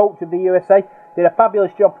head coach of the USA. Did a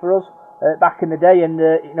fabulous job for us back in the day, and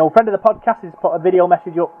a friend of the podcast has put a video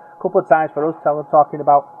message up a couple of times for us, talking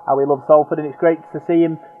about how he loves Salford, and it's great to see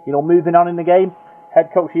him, moving on in the game.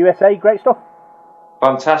 Head coach of USA, great stuff.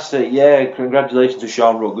 Fantastic, yeah. Congratulations to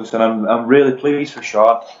Sean Rutgers, and I'm really pleased for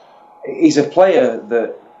Sean. He's a player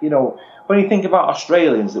that when you think about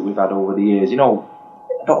Australians that we've had over the years,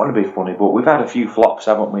 I don't want to be funny, but we've had a few flops,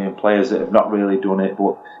 haven't we, and players that have not really done it.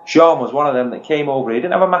 But Sean was one of them that came over. He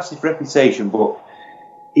didn't have a massive reputation, but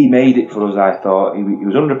he made it for us, I thought. He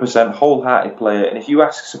was 100% wholehearted player. And if you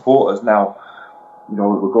ask supporters now,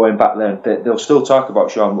 we're going back then, they'll still talk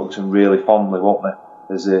about Sean Wilkinson really fondly, won't they?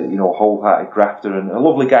 As a wholehearted grafter and a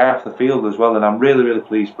lovely guy off the field as well. And I'm really, really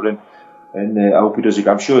pleased for him. And I hope he does.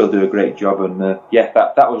 I'm sure he'll do a great job. And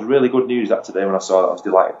that was really good news that today when I saw that. I was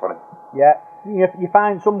delighted for him. Yeah, you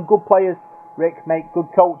find some good players, Rick, make good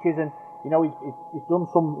coaches, and he's done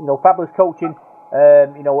some fabulous coaching,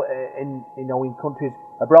 in countries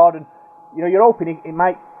abroad, and you're hoping it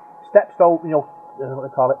might stepstone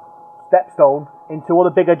into other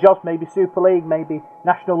bigger jobs, maybe Super League, maybe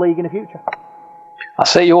National League in the future. I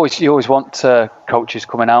say you always want coaches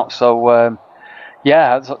coming out, so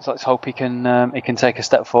let's hope he can take a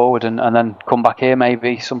step forward and then come back here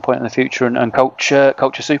maybe some point in the future and coach a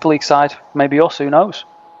Super League side, maybe us, who knows.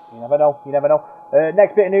 You never know.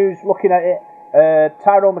 Next bit of news, looking at it,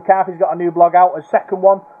 Tyrone McCarthy's got a new blog out, a second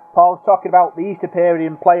one. Paul's talking about the Easter period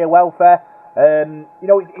and player welfare.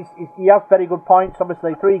 He has very good points.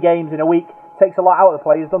 Obviously, 3 games in a week takes a lot out of the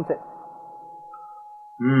players, doesn't it?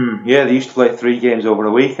 Yeah, they used to play 3 games over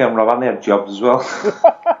a weekend, Rob, and they had jobs as well.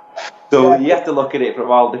 So you have to look at it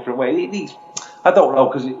from all different ways. I don't know,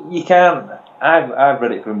 because you can't. I've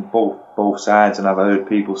read it from both sides, and I've heard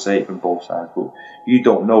people say it from both sides, but you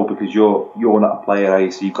don't know because you're not a player, are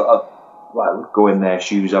you? So you've got to go in their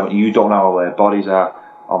shoes, haven't you? You don't know how their bodies are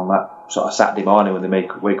on that sort of Saturday morning when they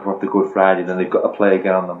wake up after Good Friday, then they've got to play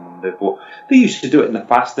again on the Monday. But they used to do it in the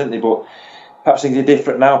past, didn't they? But perhaps things are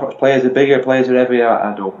different now. Perhaps players are bigger, players are heavier.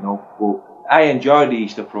 I don't know. But I enjoyed the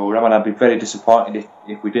Easter programme, and I'd be very disappointed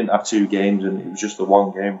if we didn't have 2 games and it was just the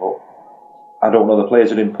 1 game. But I don't know. The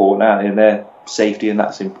players are important, aren't they? And their safety, and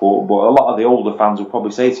that's important. But a lot of the older fans will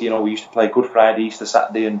probably say to you, we used to play Good Friday, Easter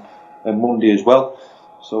Saturday, and Monday as well.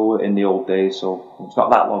 So in the old days, so it's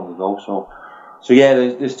not that long ago. So yeah,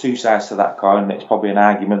 there's 2 sides to that coin. It's probably an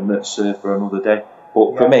argument that's for another day.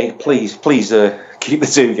 But for me, please keep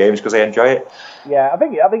the 2 games because I enjoy it. Yeah, I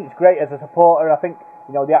think it's great as a supporter. I think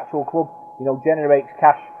the actual club generates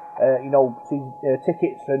cash.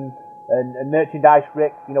 Tickets and merchandise,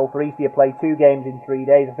 Rick. For Easter, you play 2 games in 3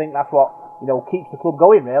 days. I think that's what keeps the club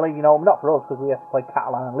going. Really, not for us because we have to play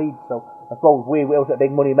Catalan and Leeds. So I suppose it was a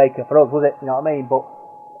big money maker for us, was it? You know what I mean? But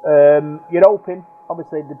you're hoping.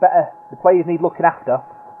 Obviously, the players need looking after.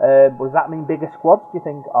 But does that mean bigger squads, do you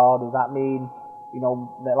think? Or does that mean,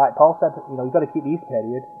 like Paul said, you've got to keep the East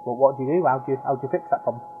period, but what do you do? How do you fix that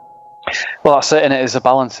problem? Well, that's it, and it is a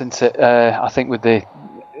balance, isn't it? I think with the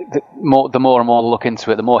more and more we look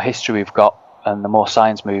into it, the more history we've got and the more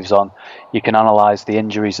science moves on, you can analyse the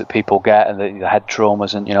injuries that people get and the head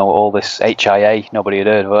traumas and, all this HIA. Nobody had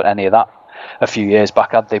heard about any of that a few years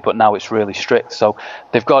back, had they? But now it's really strict. So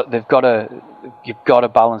you've got to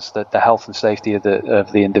balance the health and safety of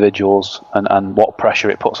the individuals and what pressure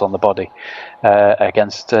it puts on the body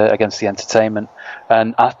against the entertainment.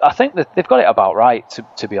 And I think that they've got it about right,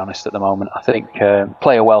 to be honest, at the moment. I think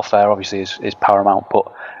player welfare obviously is paramount,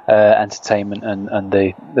 but entertainment and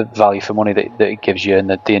the value for money that it gives you and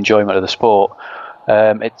the enjoyment of the sport,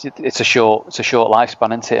 it's a short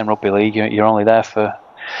lifespan, isn't it? In rugby league, you're only there for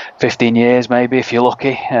 15 years maybe if you're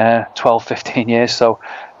lucky, 12, 15 years, so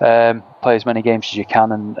play as many games as you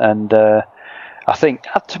can, and I think,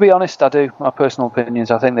 to be honest, I do, my personal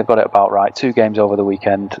opinions, I think they've got it about right. 2 games over the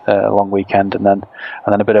weekend, a long weekend, and then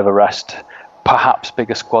a bit of a rest. Perhaps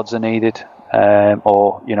bigger squads are needed,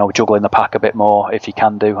 or juggling the pack a bit more if you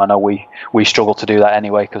can do. I know we struggle to do that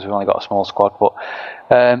anyway because we've only got a small squad, but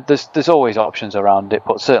there's always options around it,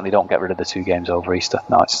 but certainly don't get rid of the 2 games over Easter.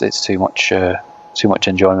 No, it's too much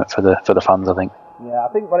enjoyment for the fans, I think. Yeah, I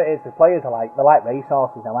think what it is, the players are like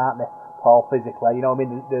racehorses now, aren't they? Paul, physically,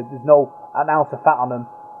 there's no ounce of fat on them,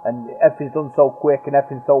 and everything's done so quick and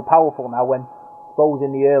everything's so powerful now. When suppose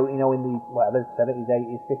in the early, in the 70s,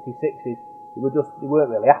 80s, 50s, 60s, they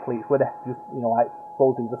weren't really athletes, were they? Just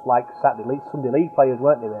suppose they were just like Sunday league players,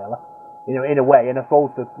 weren't they? Really, in a way. And I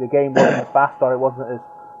suppose the game wasn't as fast or it wasn't as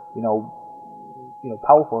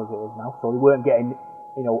powerful as it is now, so they weren't getting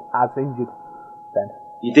as injured then.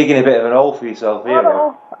 You're digging a bit of an hole for yourself here.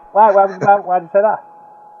 Why did you say that?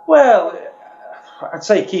 Well, I'd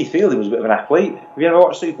say Keith Fielding was a bit of an athlete. Have you ever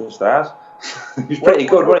watched Superstars? He was pretty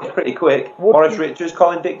good, wasn't he? Pretty quick. Maurice Richards,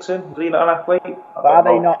 Colin Dixon, was he not an athlete? Are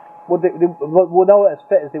they not? Would they not as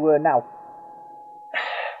fit as they were now?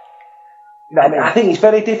 I think it's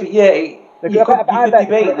very different. Yeah, you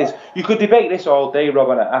could debate this all day, Rob.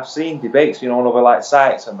 And I've seen debates, on other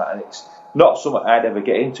sites and that, and not something I'd ever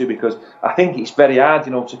get into, because I think it's very hard,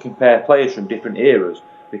 to compare players from different eras,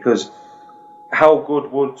 because how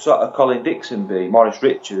good would sort of Colin Dixon be, Maurice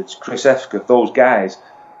Richards, Chris Escott, those guys,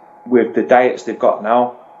 with the diets they've got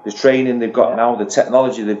now, the training they've got now, the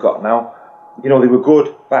technology they've got now? They were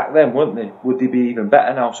good back then, weren't they? Would they be even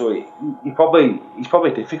better now? So it's probably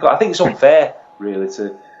difficult. I think it's unfair, really,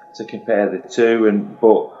 to compare the two.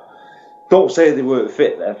 But don't say they weren't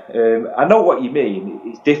fit then. I know what you mean.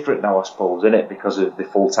 It's different now, I suppose, isn't it? Because of the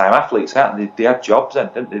full-time athletes, aren't they? They had jobs then,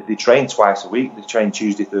 didn't they? They trained twice a week. They trained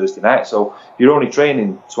Tuesday, Thursday night. So if you're only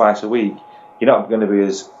training twice a week, you're not going to be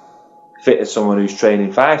as fit as someone who's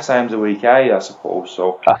training 5 times a week, are you, I suppose?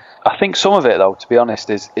 So I think some of it, though, to be honest,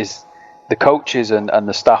 is the coaches and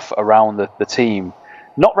the staff around the team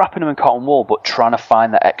not wrapping them in cotton wool, but trying to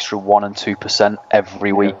find that extra 1% and 2%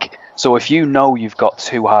 every week. So if you've got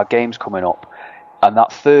 2 hard games coming up, and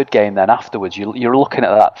that third game then afterwards, you're looking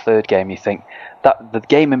at that third game, you think that the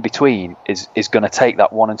game in between is going to take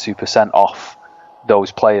that 1% and 2% off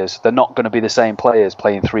those players. They're not going to be the same players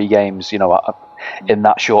playing 3 games, in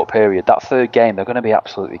that short period. That third game, they're going to be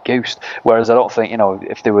absolutely goosed. Whereas I don't think,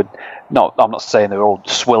 if they would, no, I'm not saying they were all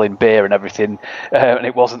swilling beer and everything, and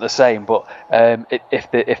it wasn't the same, but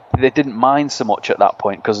if they didn't mind so much at that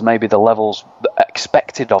point, because maybe the levels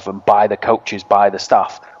expected of them by the coaches, by the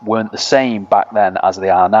staff, weren't the same back then as they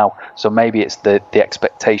are now. So maybe it's the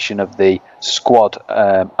expectation of the squad,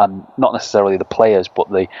 and not necessarily the players, but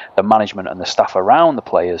the management and the staff around the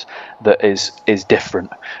players that is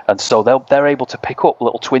different. And so they're able to pick up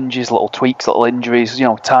little twinges, little tweaks, little injuries,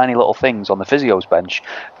 tiny little things on the physio's bench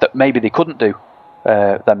that maybe they couldn't do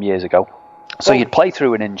them years ago. So you'd play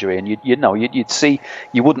through an injury, and you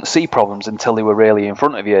wouldn't see problems until they were really in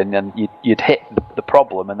front of you, and then you'd hit the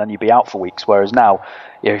problem, and then you'd be out for weeks. Whereas now,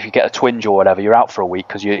 if you get a twinge or whatever, you're out for a week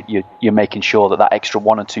because you're making sure that extra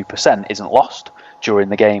 1% and 2% isn't lost during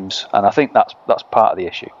the games, and I think that's part of the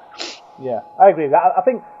issue. Yeah, I agree with that. I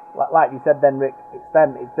think, like you said then, Rick, it's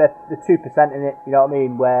the 2% in it, you know what I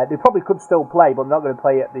mean, where they probably could still play, but they're not going to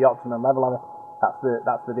play at the optimum level of it.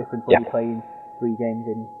 That's the difference when you're playing 3 games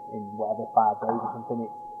in whatever, 5 days or something.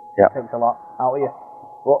 It takes a lot out of you.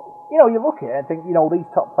 But, you look at it and think, these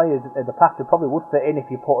top players in the past, they probably would fit in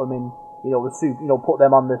if you put them in, put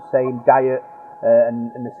them on the same diet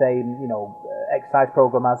and the same, exercise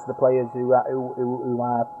program as the players who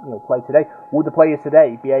play today. Would the players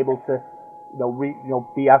today be able to,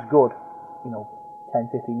 be as good, 10,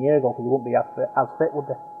 15 years ago? Because they wouldn't be as fit, would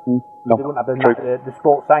they? No. They wouldn't have the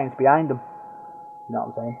sports science behind them. You know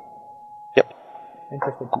what I'm saying? Yep.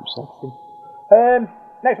 Interesting.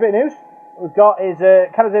 Next bit of news we've got is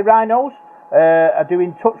Canada Rhinos are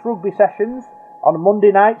doing touch rugby sessions on a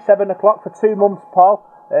Monday night, 7 o'clock for 2 months, Paul.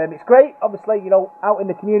 It's great, obviously, out in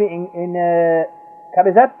the community in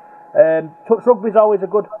Canada. Touch rugby is always a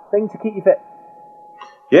good thing to keep you fit.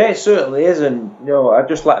 Yeah, it certainly is, and I'd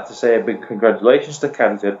just like to say a big congratulations to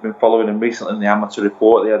Canada. I've been following them recently in the amateur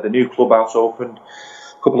report. They had the new clubhouse opened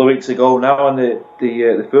a couple of weeks ago now, and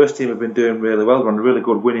the first team have been doing really well. They're on a really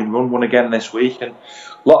good winning run, won again this week, and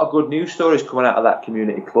a lot of good news stories coming out of that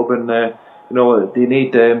community club. And they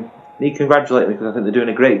need congratulating them, because I think they're doing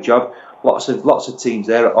a great job. Lots of teams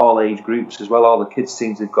there at all age groups as well. All the kids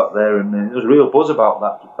teams they've got there, and there's a real buzz about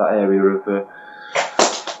that area of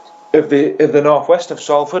the northwest of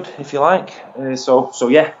Salford, if you like. So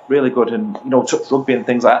yeah, really good. And touch rugby and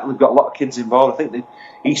things like that. They've got a lot of kids involved. I think the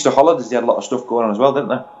Easter holidays they had a lot of stuff going on as well, didn't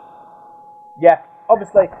they? Yeah,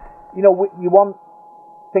 obviously, you want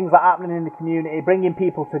things like happening in the community, bringing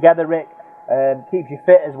people together. Rick, keeps you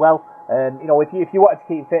fit as well. If you wanted to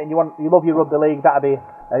keep fit and you love your rugby league, that'd be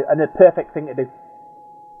a perfect thing to do.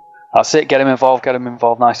 That's it. Get them involved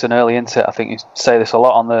nice and early into it. I think you say this a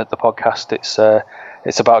lot on the podcast.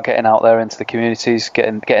 It's about getting out there into the communities,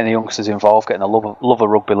 getting the youngsters involved, getting a love of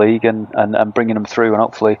rugby league, and bringing them through, and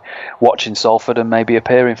hopefully watching Salford and maybe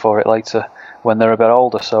appearing for it later when they're a bit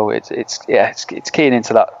older. So it's keying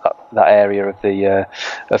into that area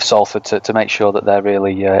of Salford to make sure that they're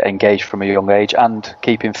really engaged from a young age and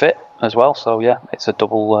keeping fit as well. So yeah, it's a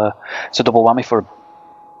double whammy for them.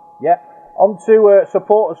 Yeah. On to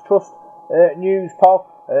Supporters Trust news, Paul.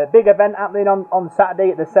 Big event happening on Saturday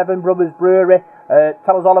at the Seven Brothers Brewery.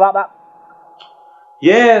 Tell us all about that.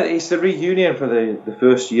 Yeah, it's the reunion for the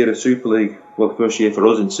first year of Super League. Well, the first year for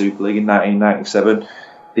us in Super League in 1997.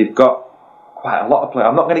 They've got quite a lot of players.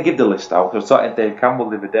 I'm not going to give the list out. I was talking to Dave Campbell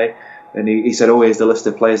the other day, and he said, here's the list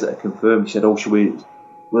of players that are confirmed. He said, should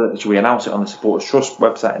we announce it on the Supporters Trust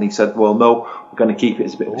website? And he said, well, no, we're going to keep it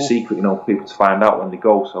as a bit of a secret, for people to find out when they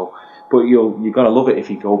go. So, but you're going to love it if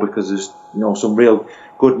you go, because there's some real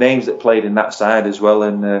good names that played in that side as well,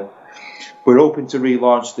 and we're hoping to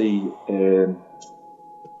relaunch the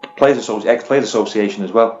ex-Players Association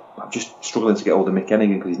as well. I'm just struggling to get hold of Mick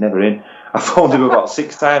Hennigan because he's never in. I phoned him about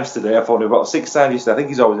 6 times today. I phoned him about 6 times yesterday. I think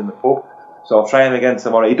he's always in the pub. So I'll try him again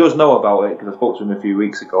tomorrow. He does know about it because I spoke to him a few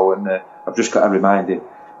weeks ago, and I've just got to remind him.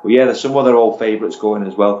 But yeah, there's some other old favourites going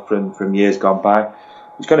as well from years gone by.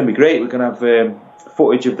 It's going to be great. We're going to have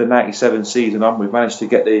footage of the 97 season on. We've managed to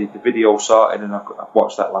get the video sorted, and I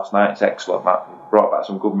watched that last night. It's excellent. That brought back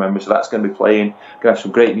some good memories. So that's going to be playing. Going to have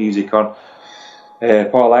some great music on.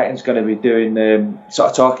 Paul Lighton's going to be doing sort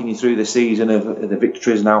of talking you through the season of the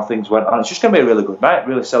victories and how things went on. It's just going to be a really good night,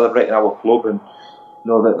 really celebrating our club and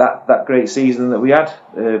that great season that we had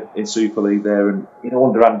in Super League there, and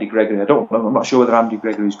under Andy Gregory. I'm not sure whether Andy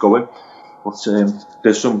Gregory's going, but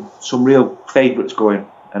there's some real favourites going,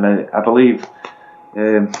 and I believe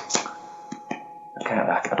I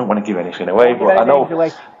don't want to give anything away, but I know.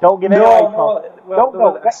 Don't give it away, Paul. Don't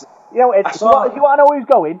go. If you want to know who's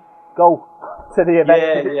going, go to the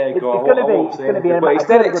event. Yeah, go. It's going to be. But it's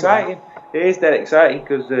dead exciting. It is dead exciting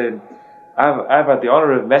because I've had the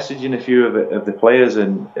honour of messaging a few of the players,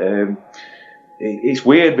 and it's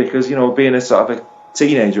weird because being a sort of a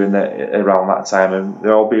teenager around that time, and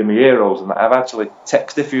they're all being my heroes, and I've actually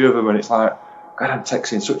texted a few of them, and it's like, God, I'm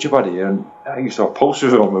texting such a body, and I used to have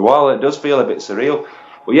posters on my wall. It does feel a bit surreal.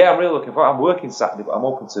 But yeah, I'm really looking forward. I'm working Saturday, but I'm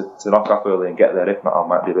hoping to knock off early and get there. If not, I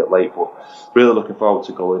might be a bit late. But really looking forward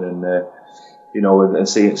to going and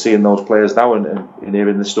seeing those players now and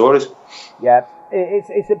hearing the stories. Yeah,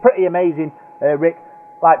 it's pretty amazing, Rick.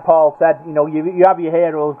 Like Paul said, you have your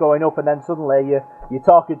heroes going up, and then suddenly you're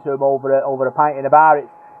talking to them over a pint in a bar.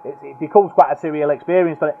 It becomes quite a surreal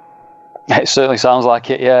experience, but it certainly sounds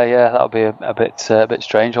like it. Yeah, that'll be a bit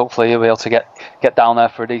strange. Hopefully, you'll be able to get down there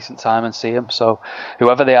for a decent time and see them. So,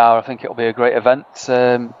 whoever they are, I think it'll be a great event.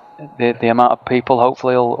 The amount of people,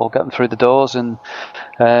 hopefully, will get them through the doors, and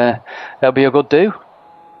it'll be a good do.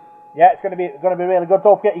 Yeah, it's going to be really good.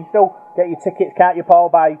 Don't forget, you still get your tickets, can't you, Paul?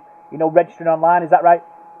 By registering online. Is that right?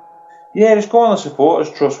 Yeah, just go on the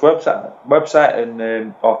Supporters Trust website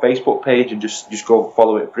and our Facebook page, and just go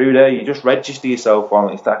follow it through there. You just register yourself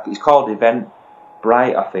on it. It's called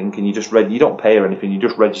Eventbrite, I think, and you don't pay or anything. You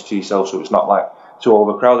just register yourself, so it's not like too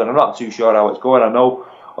overcrowded. I'm not too sure how it's going. I know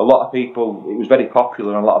a lot of people. It was very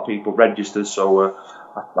popular, and a lot of people registered. So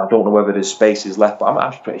I don't know whether there's spaces left, but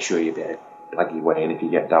I'm pretty sure you'll be able to blag your way in if you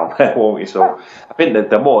get down there, won't you? So I think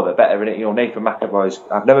the more the better, innit? Nathan McAvoy's.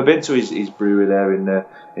 I've never been to his brewery there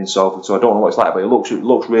in Salford, so I don't know what it's like, but it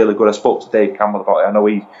looks really good. I spoke to Dave Campbell about it. I know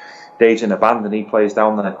Dave's in a band and he plays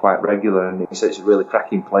down there quite regular, and he said it's a really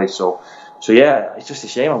cracking place. So yeah, it's just a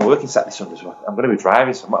shame I'm working Saturday, Sunday, so I'm going to be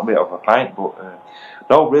driving, so I might be out of a pint, but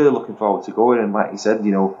no, really looking forward to going. And like you said,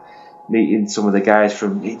 meeting some of the guys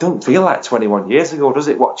from. It don't feel like 21 years ago, does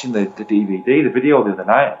it? Watching the DVD, the video the other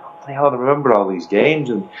night. I remember all these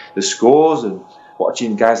games and the scores, and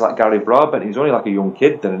watching guys like Gary Broadbent. He was only like a young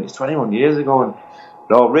kid then, and it's 21 years ago. And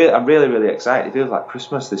I'm really, really excited. It feels like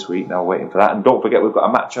Christmas this week now, waiting for that. And don't forget, we've got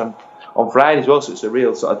a match on Friday as well, so it's a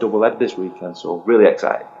real sort of double head this weekend. So really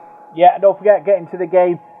excited. Yeah, and don't forget, getting to the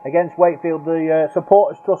game against Wakefield, the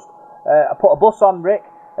Supporters Trust put a bus on, Rick,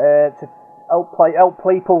 to help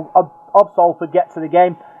people of Salford get to the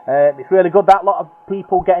game. It's really good. That lot of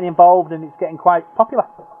people getting involved, and it's getting quite popular.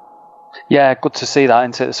 Yeah, good to see that,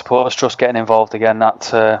 into the Supporters Trust getting involved again.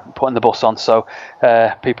 That putting the bus on so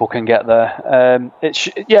people can get there. It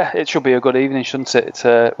should be a good evening, shouldn't it?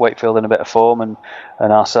 It's Wakefield in a bit of form, and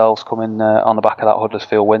ourselves coming on the back of that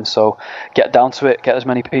Huddersfield win. So get down to it, get as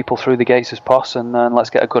many people through the gates as possible, and let's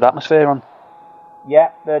get a good atmosphere on.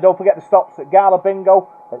 Yeah, don't forget the stops at Gala Bingo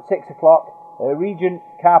at 6 o'clock, Regent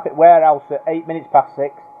Carpet Warehouse at 8 minutes past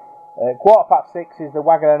 6, 6:15 is the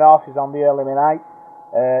Wagon and Horses on the early midnight.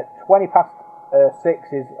 20 past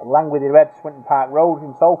 6 is Langworthy Red, Swinton Park Road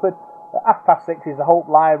in Salford. 6:30 is the Hope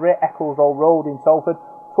Library, Eccles Old Road in Salford.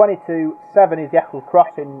 7 is the Eccles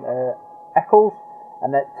Cross in Eccles.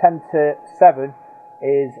 And at 10:07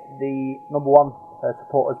 is the number 1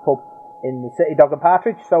 supporters pub in the city, Dog and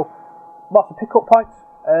Partridge. So lots of pick-up points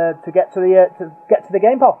to get to the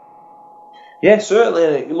game, Paul. Yeah,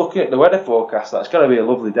 certainly. Looking at the weather forecast, that's going to be a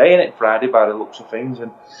lovely day, isn't it? Friday, by the looks of things,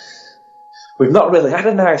 and we've not really had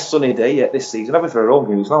a nice sunny day yet this season. Obviously for our own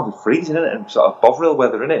game, it's not freezing, isn't it? And sort of Bovril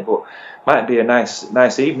weather, isn't it? But might be a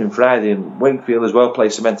nice evening Friday. And Wakefield as well play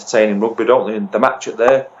some entertaining rugby, don't they? And the match at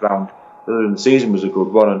their ground earlier in the season was a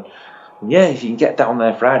good one. And yeah, if you can get down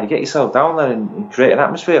there Friday, get yourself down there and create an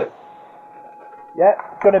atmosphere. Yeah,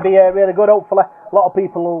 it's going to be really good. Hopefully, a lot of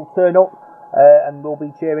people will turn up and we'll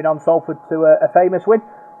be cheering on Salford to a famous win.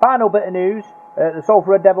 Final bit of news: The Salford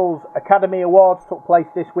Red Devils Academy Awards took place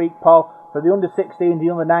this week, Paul, for the under-16, the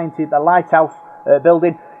under-19, the Lighthouse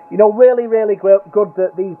building. You know, really, really good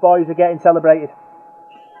that these boys are getting celebrated.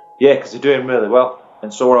 Yeah, because they're doing really well,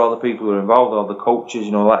 and so are all the people who are involved, all the coaches,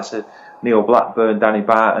 you know, like I said, Neil Blackburn, Danny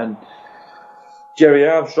Barton, Jerry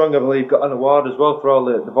Armstrong, I believe, got an award as well for all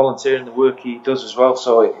the volunteering, the work he does as well.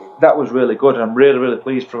 So that was really good, and I'm really, really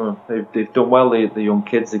pleased from them. They've done well, the young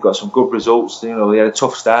kids. They've got some good results. You know, they had a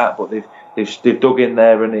tough start, but they've dug in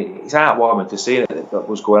there, and it's heartwarming to see it. That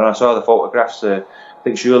was going on. I saw the photographs. I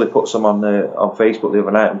think Shirley put some on Facebook the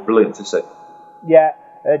other night. It was brilliant to see. Yeah,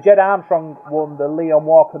 Jed Armstrong won the Leon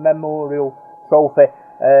Walker Memorial Trophy.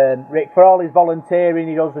 Rick, for all his volunteering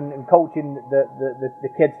he does and coaching the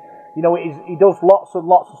kids. You know, he does lots and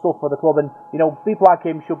lots of stuff for the club, and you know, people like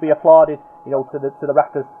him should be applauded. You know, to the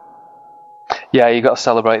rafters. Yeah, you've got to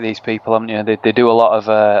celebrate these people, haven't you? They do a lot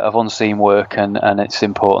of unseen work, and it's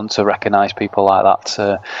important to recognise people like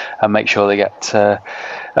that and make sure they get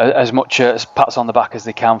as much pats on the back as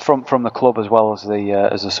they can from the club as well as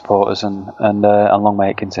the supporters, and long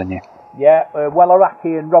may it continue. Yeah, Weller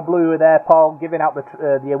Raki and Rob Lou are there, Paul, giving out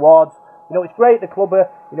the awards. You know, it's great the club are,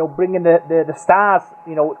 you know, bringing the stars,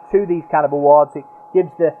 you know, to these kind of awards. It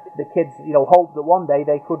gives the kids, you know, hope that one day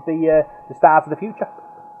they could be the stars of the future.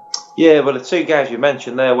 Yeah, well, the two guys you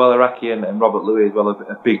mentioned there, Weller Raki and Robert Louis, as well,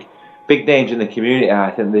 are big names in the community.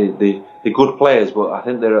 I think they're good players, but I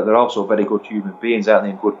think they're also very good human beings, aren't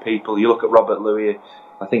they, and good people. You look at Robert Louis,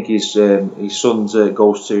 I think his son's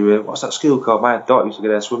goes to, what's that school called? My daughter used to go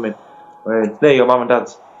there swimming. There, your mum and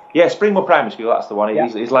dad's. Yeah, Springwood Primary School, that's the one. Yeah.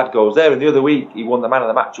 His lad goes there, and the other week he won the Man of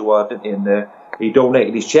the Match award, didn't he? And he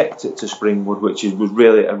donated his cheque to Springwood, which was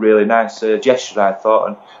really a really nice gesture, I thought.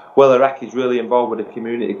 And Weller Raki's really involved with the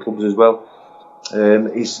community clubs as well.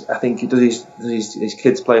 I think he does his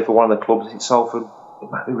kids play for one of the clubs in Salford.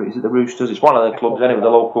 Is it the Roosters? It's one of the clubs, anyway, the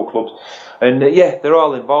local clubs. And yeah, they're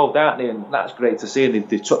all involved, aren't they? And that's great to see. And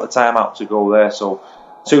they took the time out to go there. So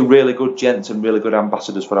two really good gents and really good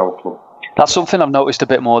ambassadors for our club. That's something I've noticed a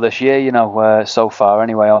bit more this year, you know, so far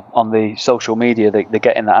anyway, on the social media. They're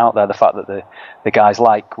getting that out there, the fact that the guys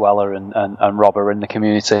like Weller and Rob are in the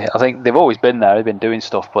community. I think they've always been there, they've been doing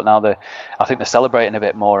stuff, but now I think they're celebrating a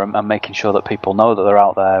bit more and making sure that people know that they're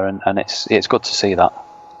out there, and it's good to see that.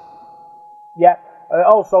 Yeah,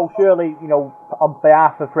 also, surely, you know, on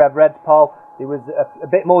behalf of Forever Reds, Paul, there was a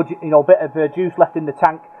bit more, you know, a bit of juice left in the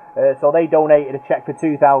tank, so they donated a cheque for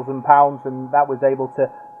 £2,000, and that was able to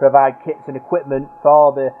provide kits and equipment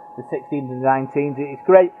for the 16s and 19s. It's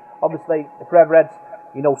great. Obviously, the Forever Reds,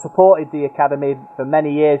 you know, supported the academy for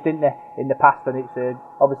many years, didn't they, in the past? And it's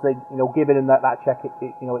obviously, you know, giving them that check, it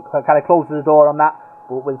you know, it kind of closes the door on that.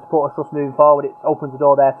 But with Supporters Trust moving forward, it opens the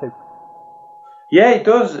door there too. Yeah, it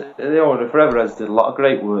does. You know, the Forever Reds did a lot of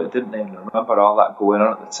great work, didn't they? I remember all that going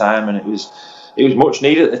on at the time, and it was much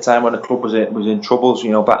needed at the time when the club was in troubles, you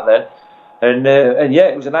know, back then. And yeah,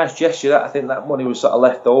 it was a nice gesture. That I think that money was sort of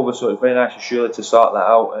left over, so it's very nice of Shirley to sort that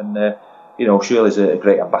out. And you know, Shirley's a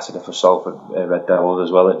great ambassador for Salford Red Devils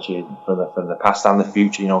as well, isn't she? From the past and the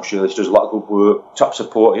future, you know, Shirley does a lot of good work, top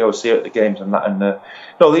support. You always see her at the games and that. And no,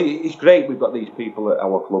 it's great we've got these people at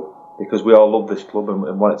our club because we all love this club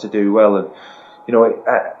and want it to do well. And you know,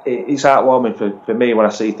 it's heartwarming for me when I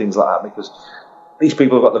see things like that because these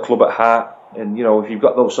people have got the club at heart. And you know, if you've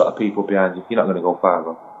got those sort of people behind you, you're not going to go far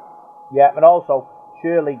wrong. Yeah, and also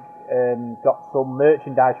Shirley got some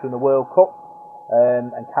merchandise from the World Cup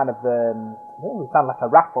and kind of it was kind of like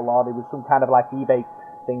a raffle, or there was some kind of like eBay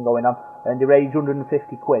thing going on, and they raised £150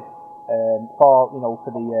 for, you know,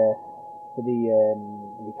 for the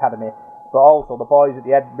academy. But also the boys at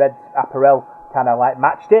the Reds apparel kind of like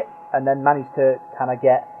matched it, and then managed to kind of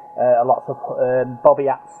get a lot of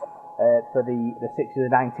bobby hats for the 6th to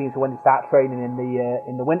the 19th, so when they start training in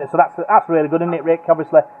the winter. So that's really good, isn't it, Rick?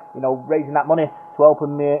 Obviously, you know, raising that money to help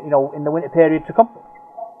them, you know, in the winter period to come.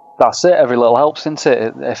 That's it. Every little helps, isn't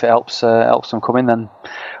it? If it helps them come in, then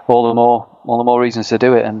all the more reasons to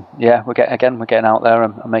do it. And yeah, we're getting out there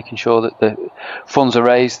and making sure that the funds are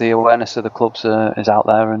raised, the awareness of the clubs is out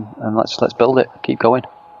there, and let's build it, keep going.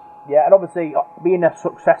 Yeah, and obviously being a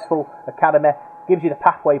successful academy gives you the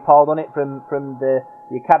pathway, Paul, doesn't it, from the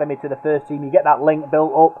academy to the first team. You get that link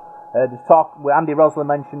built up. There's talk where Andy Roslin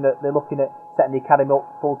mentioned that they're looking at setting the academy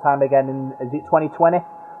up full time again in, is it 2020?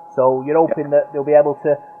 So you're hoping that they'll be able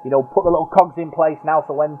to, you know, put the little cogs in place now,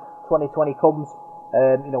 so when 2020 comes,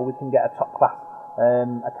 you know, we can get a top class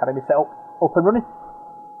academy set up and running.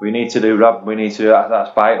 We need to do, Rob. We need to.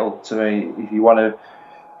 That's vital to me. If you want to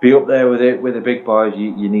be up there with the big boys,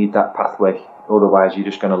 you need that pathway. otherwise you're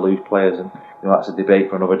just going to lose players, and that's a debate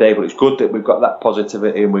for another day. But it's good that we've got that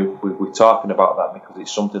positivity and we're talking about that, because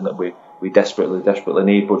it's something that we desperately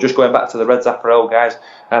need. But just going back to the Reds apparel guys,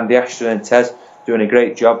 Andy Ashton and Tez doing a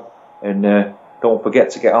great job, and don't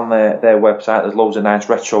forget to get on their website. There's loads of nice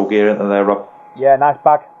retro gear into there, Rob. Yeah, nice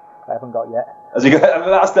bag. I haven't got yet. Has he got?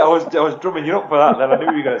 I was drumming you up for that. Then I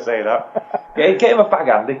knew you were going to say that. Get him a bag,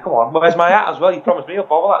 Andy. Come on. Where's my hat as well? You promised me a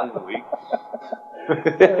bottle that the other week.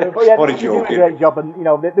 But yeah, they do a great job, and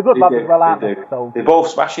they're good lads as well, aren't they? So. They're both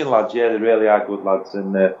smashing lads. Yeah, they really are good lads,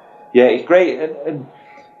 and yeah, it's great. And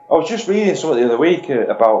I was just reading something the other week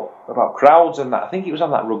about crowds and that. I think it was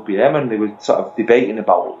on that Rugby M, and they were sort of debating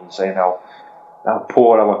about it and saying how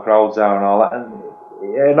poor our crowds are and all that, and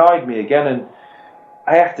it annoyed me again. And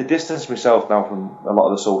I have to distance myself now from a lot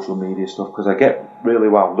of the social media stuff, because I get really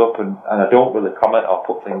wound up and I don't really comment or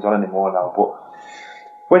put things on anymore now. But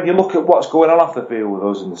when you look at what's going on off the field with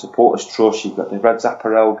us and the Supporters Trust, you've got the Reds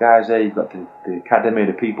apparel guys there, you've got the academy,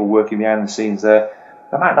 the people working behind the scenes there.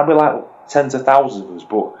 There might not be like tens of thousands of us,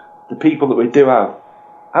 but the people that we do have,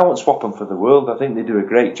 I won't swap them for the world. I think they do a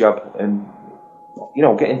great job, and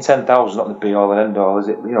getting 10,000 not the be all and end all, is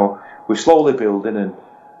it? We're slowly building, and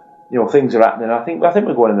things are happening. I think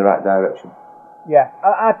we're going in the right direction. Yeah,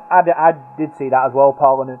 I did see that as well,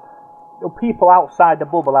 Paul. And people outside the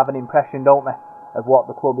bubble have an impression, don't they, of what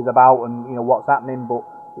the club is about and what's happening, but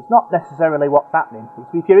it's not necessarily what's happening.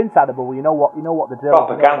 If you're inside the bubble, you know what the drill.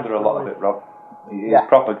 Propaganda, a lot of it, Rob. It's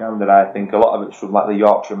propaganda. I think a lot of it's from like the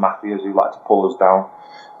Yorkshire mafias who like to pull us down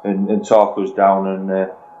and talk us down, and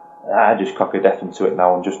I just cock a death into it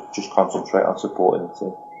now and just concentrate on supporting the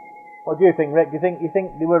team. What do you think, Rick? Do you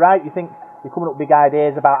think they were right? You think they're coming up with big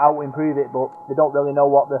ideas about how to improve it, but they don't really know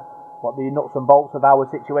what the nuts and bolts of our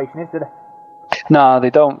situation is, do they? No, they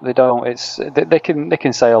don't. It's they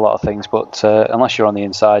can say a lot of things, but unless you're on the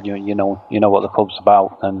inside, you know what the club's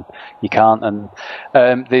about, and you can't. And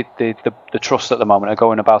the trust at the moment are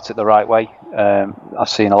going about it the right way. I've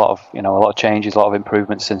seen a lot of changes, a lot of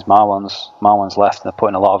improvements since Marwan's left. And they're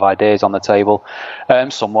putting a lot of ideas on the table.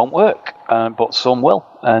 Some won't work, but some will.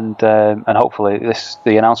 And hopefully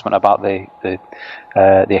the announcement about the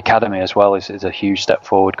academy as well is a huge step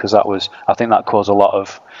forward, because I think that caused a lot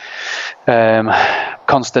of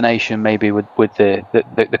consternation maybe with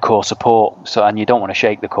the core support. So, and you don't want to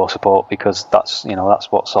shake the core support, because that's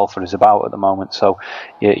what Salford is about at the moment. So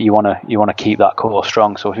you want to keep that core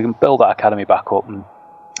strong. So if you can build that academy back up and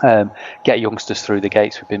get youngsters through the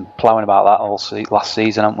gates. We've been ploughing about that all last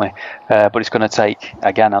season, haven't we? But it's going to take,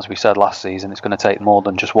 again, as we said last season, it's going to take more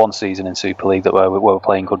than just one season in Super League where we're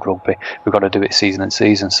playing good rugby. We've got to do it season and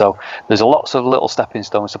season. So there's lots of little stepping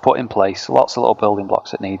stones to put in place, lots of little building blocks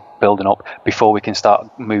that need building up before we can start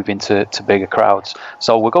moving to bigger crowds.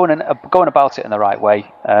 So we're going about it in the right way.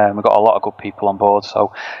 We've got a lot of good people on board.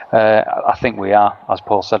 So I think we are, as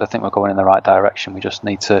Paul said, I think we're going in the right direction. We just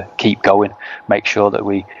need to keep going, make sure that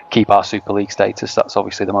we keep our Super League status. That's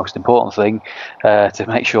obviously the most important thing, to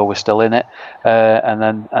make sure we're still in it, and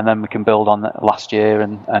then we can build on that last year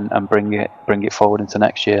and bring it forward into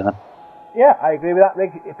next year. Then. Yeah, I agree with that,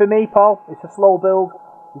 Rick. For me, Paul, it's a slow build.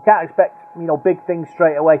 You can't expect big things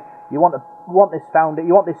straight away. You want this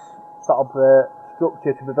sort of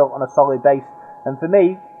structure to be built on a solid base. And for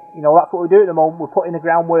me, that's what we do at the moment. We're putting the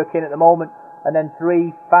groundwork in at the moment, and then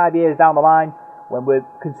 3-5 years down the line, when we're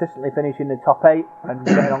consistently finishing the top 8 and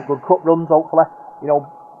getting on good cup runs, hopefully,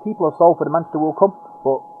 people of Salford and Manchester will come.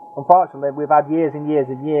 But unfortunately, we've had years and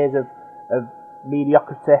years and years of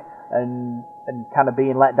mediocrity and kind of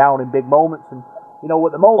being let down in big moments. And at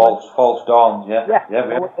the moment, false dawns, yeah.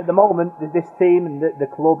 At the moment, this team and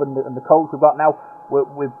the club and the coach we've got now,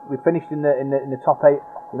 we've finished in the top 8,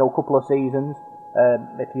 a couple of seasons.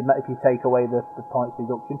 If you take away the points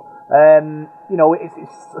deduction,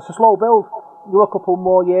 it's a slow build. A couple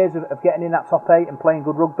more years of getting in that top 8 and playing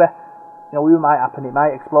good rugby, we might happen. It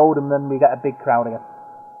might explode, and then we get a big crowd again.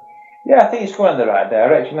 Yeah, I think it's going in the right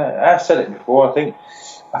direction. I've said it before. I think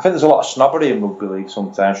there's a lot of snobbery in rugby league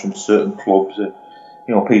sometimes from certain clubs,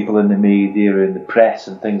 people in the media and the press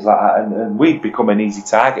and things like that, and we've become an easy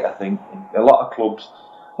target. I think a lot of clubs,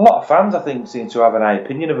 a lot of fans, I think, seem to have an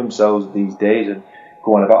opinion of themselves these days and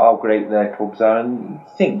going about how great their clubs are. And you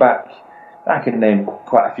think back, I can name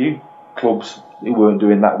quite a few clubs who weren't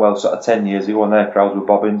doing that well sort of 10 years ago, and their crowds were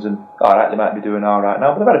bobbins, and alright, they might be doing alright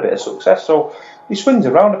now, but they've had a bit of success. So it swings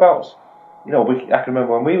and roundabouts. I can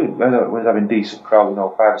remember when we were having decent crowds, 5,000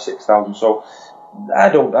 or 6,000. So I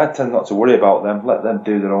tend not to worry about them. Let them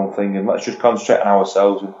do their own thing, and let's just concentrate on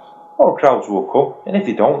ourselves, and all crowds will come. And if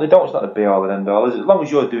they don't, it's not the be all and end all. As long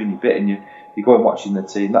as you're doing your bit and you're going watching the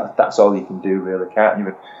team, that's all you can do, really, can't you?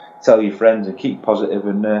 And tell your friends and keep positive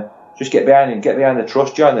and just get behind it, get behind the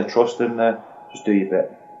trust, join the trust, and just do your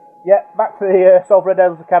bit. Yeah, back to the Salford Red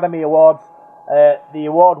Devils Academy Awards. The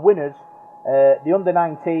award winners, the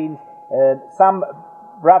under-19s, Sam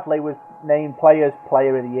Bradley was named Player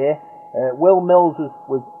of the Year. Will Mills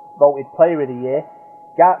was voted Player of the Year.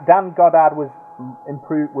 Dan Goddard was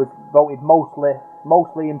voted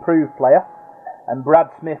mostly improved player, and Brad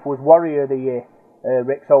Smith was Warrior of the Year.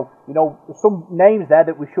 Rick, so some names there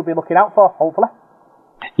that we should be looking out for, hopefully.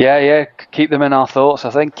 Yeah, keep them in our thoughts.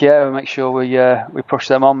 I think, make sure we push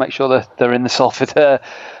them on, make sure that they're in the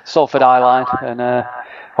Salford eye line, and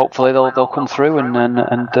hopefully they'll come through and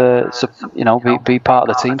be part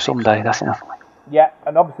of the team someday, definitely. Yeah,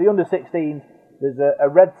 and obviously under 16s, there's a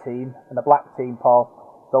red team and a black team,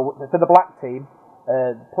 Paul. So for the black team,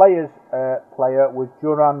 the player was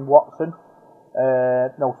Joran Watson.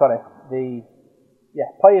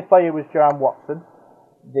 Players player was Joran Watson.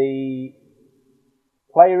 The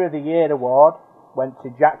Player of the Year award went to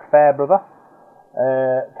Jack Fairbrother.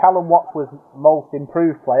 Callum Watts was most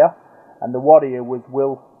improved player, and the Warrior was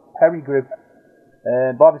Will Peregrine.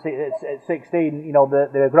 But obviously at 16,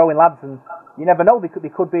 they're growing lads, and you never know, they could be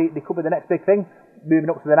the next big thing, moving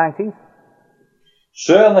up to the 19s.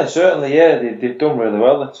 Certainly, yeah, they've done really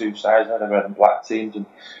well, the two sides, the red and black teams, and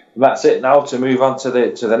that's it now to move on to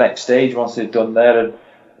the next stage once they've done there. And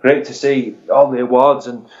great to see all the awards,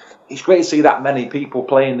 and it's great to see that many people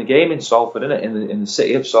playing the game in Salford, isn't it? In the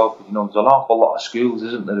city of Salford, there's an awful lot of schools,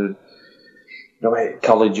 isn't there?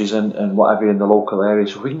 Colleges and whatever in the local area.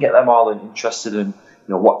 So if we can get them all interested in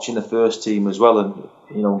watching the first team as well,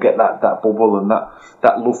 and get that bubble and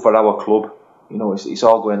that love for our club. It's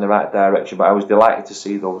all going in the right direction. But I was delighted to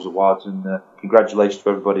see those awards, and congratulations to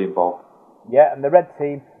everybody involved. Yeah, and the red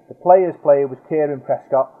team, the players' player was Kieran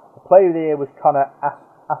Prescott. The player of the year was Connor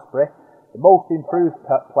Asprey. The most improved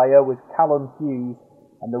player was Callum Hughes,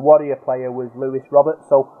 and the Warrior player was Lewis Roberts.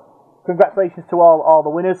 So, congratulations to all the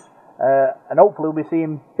winners, and hopefully we'll be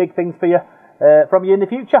seeing big things for you from you in the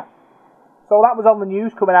future. So that was on the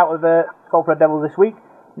news coming out of Salford Devils this week.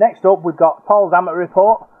 Next up, we've got Paul's amateur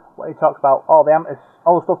report, where he talks about all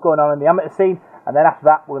the stuff going on in the amateur scene, and then after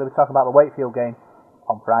that, we're going to be talking about the Wakefield game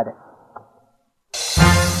on Friday.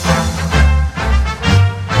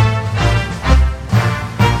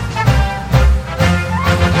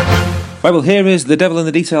 Right, well, here is the Devil in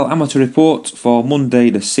the Detail amateur report for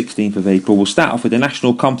Monday the 16th of April. We'll start off with the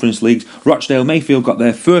National Conference Leagues. Rochdale Mayfield got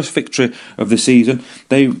their first victory of the season.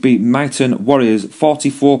 They beat Myton Warriors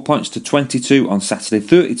 44 points to 22 on Saturday,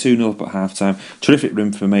 32-0 up at half-time. Terrific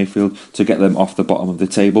win for Mayfield to get them off the bottom of the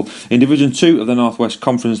table. In Division 2 of the North West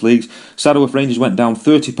Conference Leagues, Saddleworth Rangers went down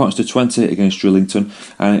 30 points to 20 against Drillington.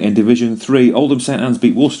 And in Division 3, Oldham St Anne's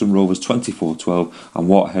beat Woolston Rovers 24-12, and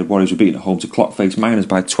Waterhead Warriors were beaten at home to Clockface Miners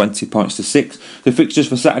by 20 points to 6. The fixtures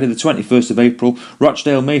for Saturday the 21st of April,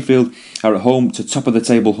 Rochdale Mayfield are at home to top of the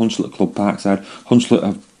table Hunslet at Club Parkside. Hunslet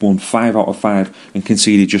have won 5 out of 5 and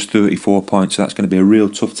conceded just 34 points, so that's going to be a real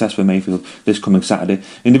tough test for Mayfield this coming Saturday.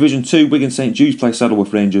 In Division 2, Wigan St Jude's play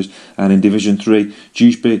Saddleworth Rangers, and in Division 3,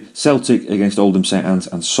 Dewsbury Celtic against Oldham St Anne's,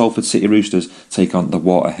 and Salford City Roosters take on the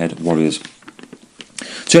Waterhead Warriors.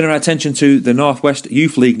 Turning our attention to the North West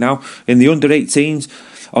Youth League now. In the under-18s,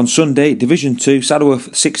 on Sunday, Division 2,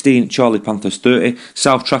 Saddleworth 16, Charlie Panthers 30,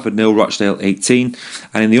 South Trafford 0, Rochdale 18.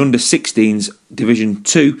 And in the under-16s, Division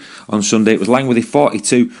 2, on Sunday, it was Langworthy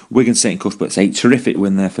 42, Wigan St Cuthbert's 8. Terrific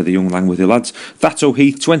win there for the young Langworthy lads. Thatto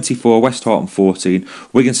Heath 24, West Horton 14,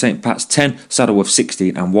 Wigan St Pat's 10, Saddleworth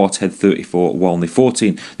 16, and Waterhead 34, Walney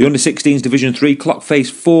 14. The under-16s, Division 3, Clockface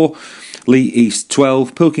 4, Lee East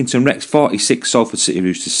 12, Pilkington Rex 46, Salford City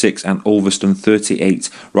Roosters 6, and Ulverston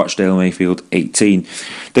 38, Rochdale Mayfield 18.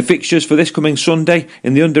 The fixtures for this coming Sunday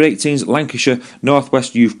in the under-18s Lancashire North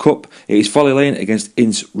West Youth Cup, it is Folly Lane against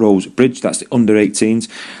Ince Rose Bridge, that's the under-18s.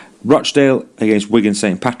 Rochdale against Wigan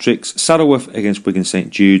St Patrick's, Saddleworth against Wigan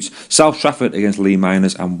St Jude's, South Trafford against Lee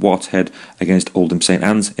Miners, and Waterhead against Oldham St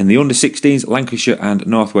Anne's. In the under-16s Lancashire and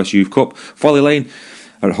North West Youth Cup, Folly Lane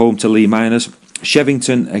are at home to Lee Miners,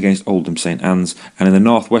 Shevington against Oldham St Anne's, and in the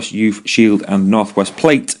North West Youth Shield and North West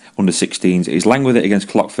Plate under 16s is Langworthy against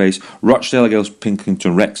Clockface, Rochdale against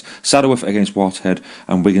Pilkington Rex, Saddleworth against Waterhead,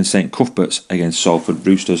 and Wigan St Cuthbert's against Salford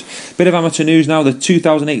Roosters. Bit of amateur news now. The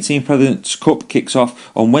 2018 President's Cup kicks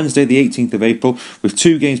off on Wednesday the 18th of April with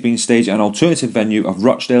 2 games being staged at an alternative venue of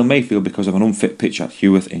Rochdale Mayfield because of an unfit pitch at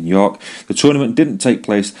Heworth in York. The tournament didn't take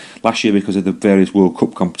place last year because of the various World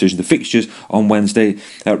Cup competitions. The fixtures on Wednesday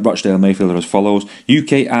at Rochdale Mayfield are as follows.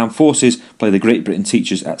 UK Armed Forces play the Great Britain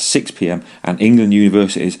Teachers at 6 p.m, and England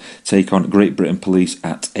Universities take on Great Britain Police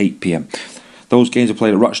at 8 p.m. Those games are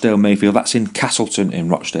played at Rochdale Mayfield. That's in Castleton in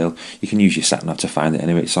Rochdale. You can use your sat-nav to find it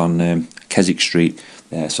anyway. It's on Keswick Street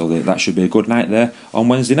there, so that should be a good night there on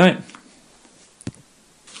Wednesday night.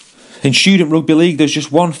 In Student Rugby League, there's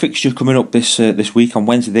just one fixture coming up this week on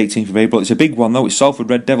Wednesday the 18th of April. It's a big one though. It's Salford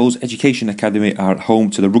Red Devils Education Academy are at home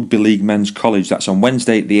to the Rugby League Men's College. That's on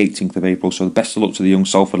Wednesday the 18th of April, so the best of luck to the young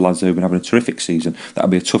Salford lads. They've been having a terrific season. That'll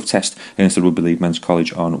be a tough test against the Rugby League Men's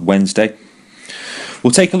College on Wednesday. We'll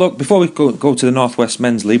take a look, before we go to the North West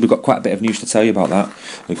Men's League, we've got quite a bit of news to tell you about that.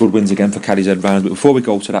 The good wins again for Caddy's Head Rhinos, but before we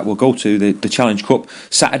go to that, we'll go to the Challenge Cup,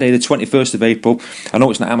 Saturday the 21st of April. I know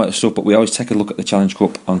it's not amateur stuff, but we always take a look at the Challenge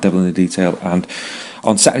Cup on Devil in the Detail, and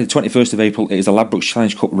on Saturday the 21st of April, it is the Ladbrokes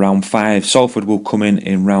Challenge Cup round 5. Salford will come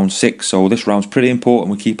in round 6, so this round's pretty important.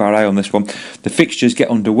 We keep our eye on this one. The fixtures get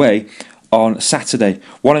underway on Saturday.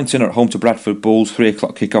 Warrington are at home to Bradford Bulls, 3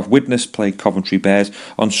 o'clock kick-off. Widnes play Coventry Bears.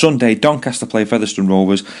 On Sunday, Doncaster play Featherstone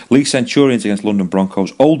Rovers. Leigh Centurions against London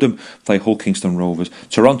Broncos. Oldham play Hull Kingston Rovers.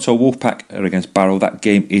 Toronto Wolfpack are against Barrow. That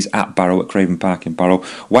game is at Barrow, at Craven Park in Barrow.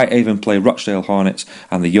 Whitehaven play Rochdale Hornets,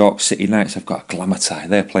 and the York City Knights have got a glamour tie.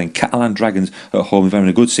 They're playing Catalan Dragons at home. They're having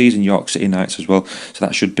a good season, York City Knights as well, so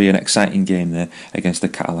that should be an exciting game there against the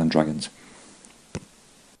Catalan Dragons.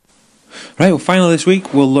 Right, well, finally this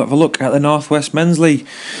week we'll have a look at the North West Men's League.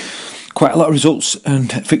 Quite a lot of results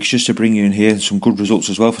and fixtures to bring you in here, some good results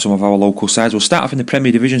as well for some of our local sides. We'll start off in the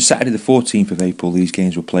Premier Division. Saturday the 14th of April these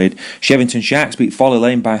games were played. Shevington Sharks beat Folly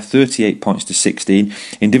Lane by 38 points to 16.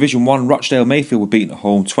 In Division 1, Rochdale Mayfield were beaten at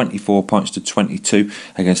home 24 points to 22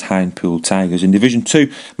 against Hindpool Tigers. In Division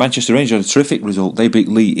 2, Manchester Rangers had a terrific result. They beat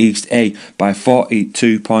Leigh East A by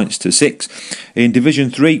 42 points to 6. In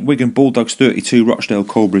Division 3, Wigan Bulldogs 32, Rochdale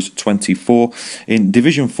Cobras 24. In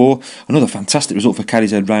Division 4, another fantastic result for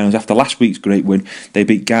Caddy's Head Rhinos. After last week's great win, they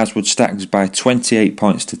beat Garswood Stags by 28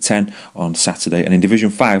 points to 10 on Saturday. And in Division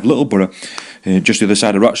 5, Littleborough, just the other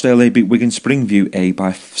side of Rochdale, they beat Wigan Springview A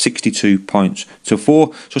by 62 points to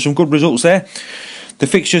 4. So some good results there. The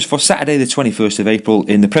fixtures for Saturday the 21st of April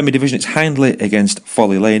in the Premier Division, it's Hindley against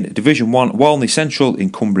Folly Lane. Division 1, Walney Central in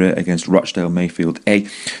Cumbria against Rochdale Mayfield A.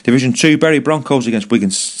 Division 2, Bury Broncos against Wigan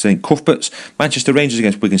St Cuthberts. Manchester Rangers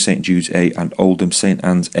against Wigan St Jude's A, and Oldham St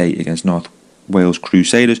Anne's A against North Wales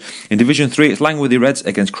Crusaders. In Division 3, it's Langworthy Reds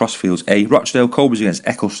against Crossfields A, Rochdale Cobras against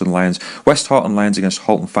Eccleston Lions, West Horton Lions against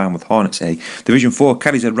Halton Farnworth Hornets A. Division 4,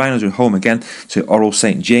 Caddy's Head Rhinos are home again to Orrell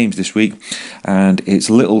St James this week, and it's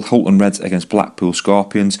Little Hulton Reds against Blackpool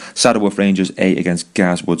Scorpions, Saddleworth Rangers A against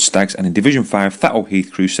Garswood Stags. And in Division 5, Thatto Heath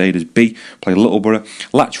Crusaders B play Littleborough,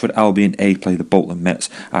 Latchford Albion A play the Bolton Mets,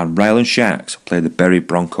 and Ryland Sharks play the Bury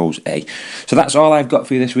Broncos A. So that's all I've got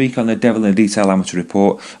for you this week on the Devil in the Detail Amateur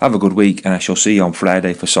Report. Have a good week, and I shall see you on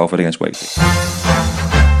Friday for Salford against Wakefield.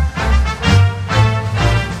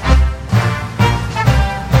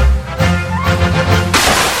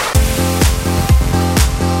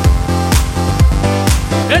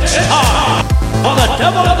 It's time for the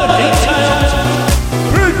Devil in the Details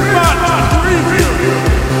Big Match Review.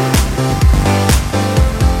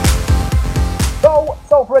 So,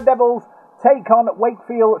 Salford Red Devils take on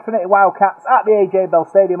Wakefield Trinity Wildcats at the AJ Bell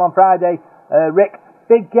Stadium on Friday. Rick,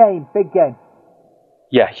 big game.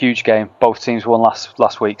 Yeah, huge game. Both teams won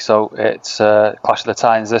last week, so it's Clash of the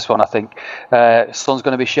Titans. This one, I think. Sun's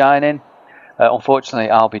going to be shining. Unfortunately,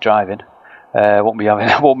 I'll be driving. Won't be having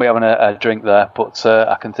a drink there, but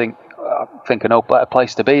I think of no better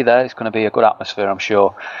place to be there. It's going to be a good atmosphere, I'm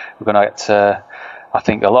sure. We're going to get, I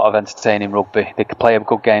think, a lot of entertaining rugby. They can play a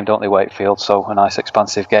good game, don't they, Wakefield? So a nice,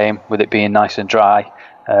 expansive game with it being nice and dry.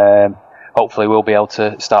 Hopefully we'll be able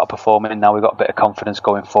to start performing, and now we've got a bit of confidence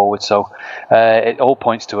going forward. So it all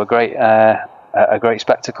points to a great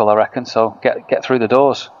spectacle, I reckon. So get through the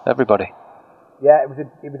doors, everybody. Yeah, it was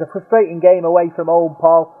a frustrating game away from home,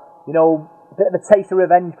 Paul. You know, a bit of a taste of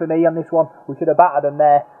revenge for me on this one. We should have battered them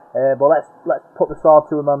there, but let's put the sword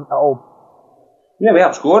to them at home. Yeah, we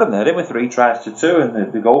outscored them there, didn't we? 3 tries to 2,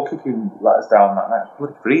 and the goal kicking let us down that night. It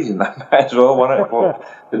was bloody freezing that night as well, wasn't it? But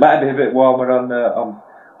it might be a bit warmer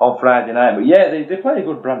on Friday night. But yeah, they play a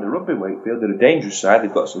good brand of rugby, Wakefield. They're a dangerous side.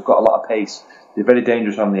 They've got a lot of pace. They're very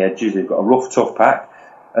dangerous on the edges. They've got a rough, tough pack.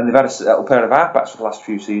 And they've had a little pair of halfbacks for the last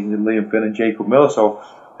few seasons in Liam Finn and Jacob Miller. So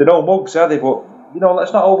they're no mugs, are they? But, you know,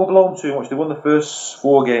 let's not overblow them too much. They won the first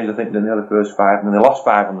 4 games, I think, then the other first 5. And then they lost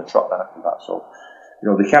 5 on the trot then after that. So, you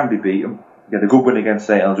know, they can be beaten. They had a good win against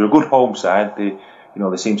St Helens. They're a good home side. They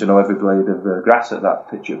seem to know every blade of grass at that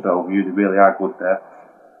pitch at Bellevue. They really are good there.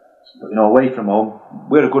 But, you know, away from home,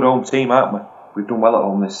 we're a good home team, aren't we? We've done well at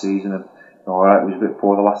home this season, and alright, we was a bit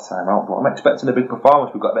poor the last time out, but I'm expecting a big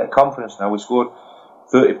performance. We've got a bit of confidence now. We scored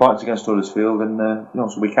 30 points against Huddersfield, and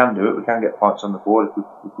so we can do it. We can get points on the board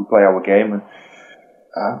if we play our game, and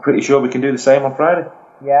I'm pretty sure we can do the same on Friday.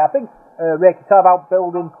 Yeah, I think Rick, it's all about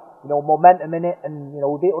building, momentum in it, and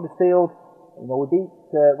we beat Huddersfield, we beat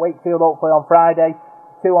Wakefield hopefully on Friday,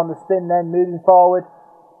 2 on the spin. Then moving forward,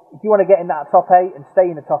 if you want to get in that top 8 and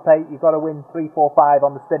stay in the top 8, you've got to win 3, 4, 5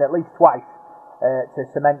 on the spin at least twice to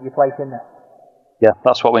cement your place in there. Yeah,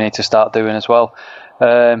 that's what we need to start doing as well.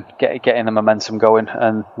 Getting the momentum going,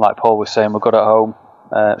 and like Paul was saying, we're good at home,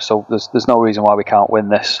 so there's no reason why we can't win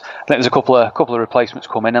this. I think there's a couple of replacements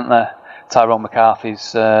coming, isn't there? Tyrone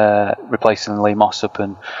McCarthy's replacing Lee Mossop,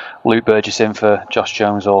 and Luke Burgess in for Josh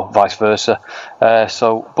Jones, or vice versa.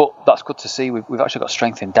 But that's good to see. We've actually got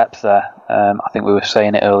strength in depth there. I think we were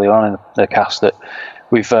saying it earlier on in the cast that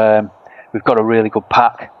we've got a really good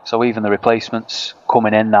pack. So even the replacements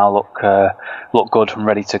coming in now look good and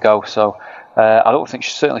ready to go. So I don't think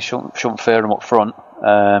certainly shouldn't fear them up front.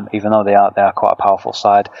 Even though they are quite a powerful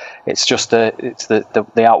side, it's just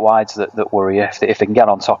the out wides that worry. If they can get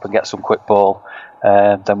on top and get some quick ball,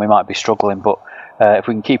 then we might be struggling. But if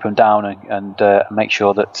we can keep them down and make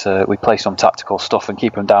sure that we play some tactical stuff and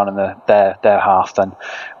keep them down in their half, then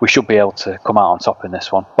we should be able to come out on top in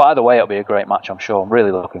this one. But either way, it'll be a great match, I'm sure. I'm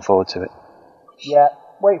really looking forward to it. Yeah,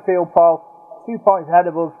 Wakefield, Paul, 2 points ahead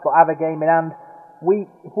of us, but have a game in hand.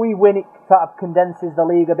 If we win, it sort of condenses the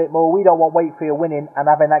league a bit more. We don't want Wakefield winning and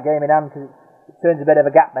having that game in hand, because it turns a bit of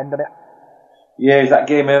a gap then, doesn't it? Yeah, is that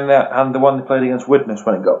game in there, and the one they played against Widnes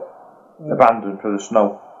when it got abandoned for the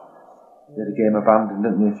snow. They had a game abandoned,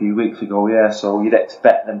 didn't they, a few weeks ago? Yeah, so you'd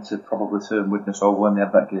expect them to probably turn Widnes over when they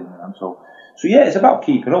had that game in hand. So yeah, it's about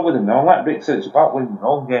keeping up with them now. Like Rick said, it's about winning your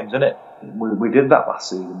own games, isn't it? We did that last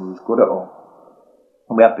season. We was good at home,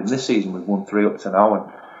 and we have been this season. We've won 3 up to now,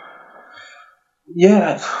 and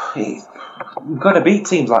yeah, we've got to beat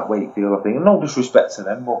teams like Wakefield, I think. And no disrespect to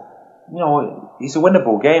them, but it's a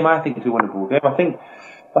winnable game. I think it's a winnable game. I think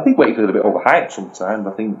Wakefield are a bit overhyped sometimes.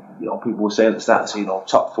 I think people were saying at the start,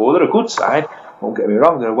 top 4. They're a good side. Don't get me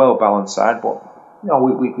wrong, they're a well balanced side. But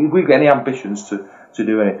we've got any ambitions to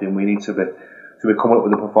do anything, we need to be coming up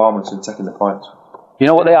with a performance and taking the points. You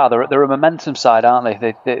know what they are? They're a momentum side, aren't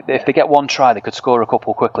they? If they get one try, they could score a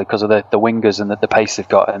couple quickly because of the wingers and the pace they've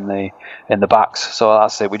got in the backs. So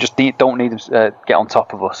that's it. We just don't need them to get on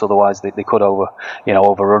top of us, otherwise they could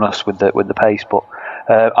overrun us with the pace. But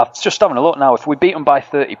I'm just having a look now. If we beat them by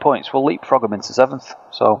 30 points, we'll leapfrog them into 7th.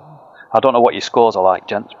 So I don't know what your scores are like,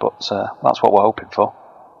 gents, but that's what we're hoping for.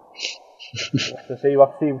 So see, we'll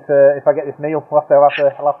have to see if I get this meal. I'll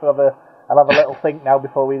have a little think now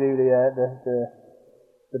before we do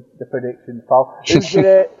the predictions, Paul. Who's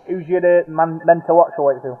your men to watch for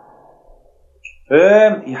Wakefield?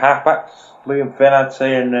 Your halfbacks, Liam Finn, I'd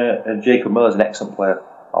say, and Jacob Miller's an excellent player.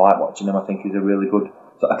 I like watching him. I think he's a really good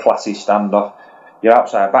sort of classy standoff. Your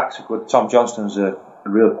outside backs are good. Tom Johnston's a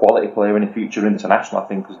real quality player in a future international, I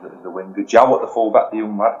think, as the winger. Jowett, the fullback, the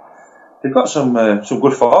young lad. They've got some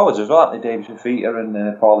good forwards as well, haven't they? David Fafita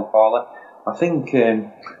and Paulie. I think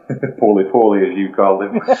Paulie, as you called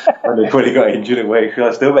him, when he got injured at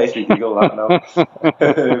Wakefield, still makes me giggle that now.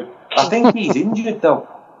 I think he's injured though.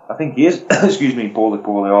 I think he is. Excuse me, Paulie,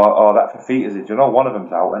 or that Fafita's injured. One of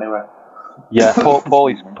them's out anyway. Yeah,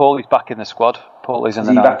 Paulie's back in the squad. Paulie's in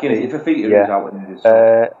the back in it. Fafita is out in it.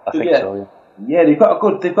 I think so. Yeah, they've got a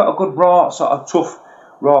good raw sort of tough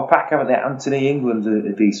raw pack, haven't they? Anthony England's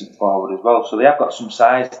a decent forward as well, so they have got some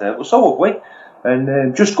size there. But so have we.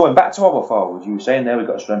 And just going back to our forwards, you were saying there we've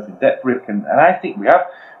got strength in depth, Rick, and I think we have,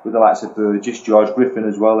 with the likes of Burgess, George Griffin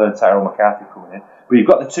as well, and Tyrone McCarthy coming in. But you've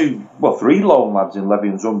got the 3 lone lads in Levy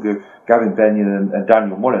and Zungu, Gavin Benyon and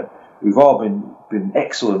Daniel Murray, who've all been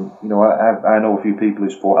excellent. I know a few people who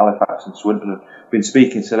support Halifax and Swinton, and been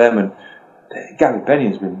speaking to them, and Gavin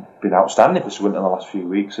Benyon's been outstanding for Swinton the last few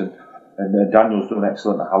weeks, and Daniel's done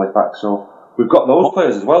excellent at Halifax, so we've got those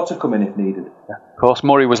players as well to come in if needed. Yeah. Of course,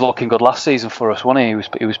 Murray was looking good last season for us, wasn't he?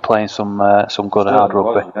 He was playing some good hard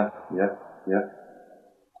rugby. Yeah.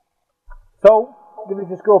 So, give us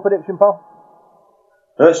your score prediction, Paul.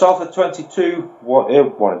 Salford 22,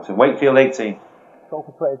 Warrington. Wakefield 18.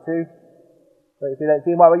 Salford 22. Wakefield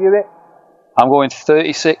 18. What about you, Rick? I'm going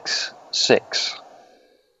 36-6.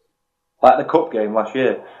 Like the cup game last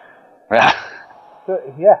year. Yeah.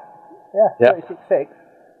 36-6.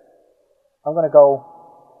 I'm going to go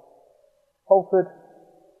Salford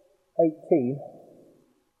 18,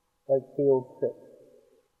 Wakefield 6.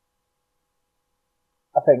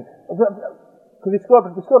 I think. Because we scored a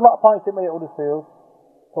lot of points, didn't we, at Huddersfield?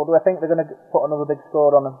 So do I think they're going to put another big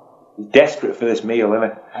score on them? He's desperate for this meal,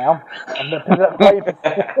 isn't he? I am.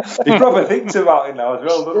 He probably thinks about it now as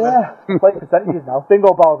well, doesn't he? Yeah, playing percentages now.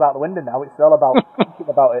 Bingo ball's out the window now. It's all about thinking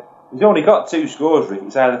about it. He's only got 2 scores, Rick.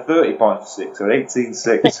 It's either 30 points for 6 or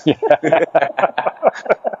 18-6.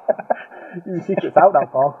 Your secret's out now,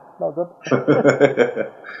 Paul. Not good.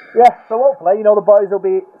 Yeah, so hopefully, the boys will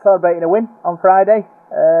be celebrating a win on Friday,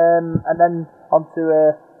 and then on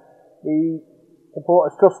to the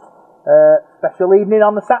Supporters Trust special evening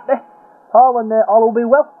on the Saturday, Paul, and all will be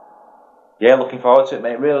well. Yeah, looking forward to it,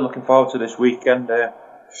 mate. Really looking forward to this weekend.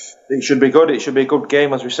 It should be good. It should be a good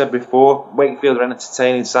game, as we said before. Wakefield are an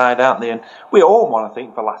entertaining side, aren't they? And we all won, I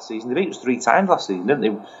think, for last season. They beat us 3 times last season, didn't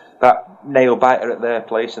they? That nail biter at their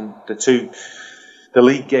place, and the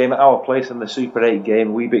league game at our place, and the Super 8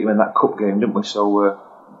 game. We beat them in that cup game, didn't we? So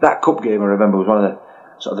that cup game, I remember, was one of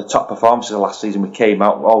the top performances of last season. We came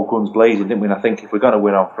out all guns blazing, didn't we? And I think if we're going to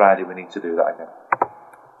win on Friday, we need to do that again.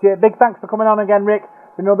 Yeah, big thanks for coming on again, Rick.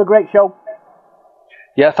 It's been another great show.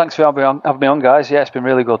 Yeah, thanks for having me on, guys. Yeah, it's been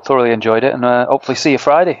really good. Thoroughly enjoyed it, and hopefully see you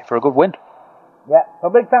Friday for a good win. Yeah, so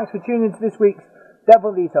big thanks for tuning into this week's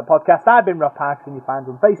Devil in the Detail podcast. I've been Rob Parks, and you find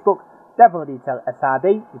us on Facebook, Devil in the Detail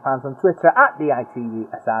SRD. You find us on Twitter at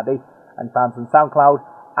DITUSRD, and you find us on SoundCloud,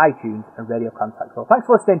 iTunes, and Radio Contact. So thanks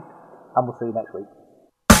for listening, and we'll see you next week.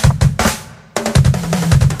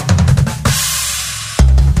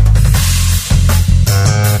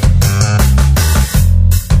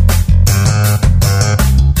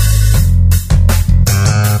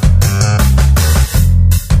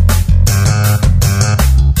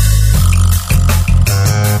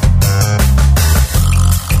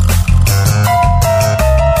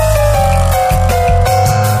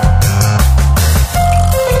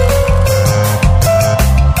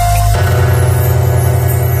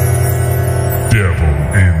 Devil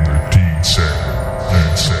in the detail.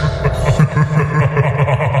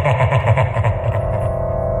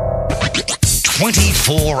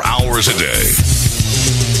 24 hours a day.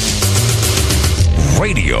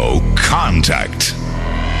 Radio Contact.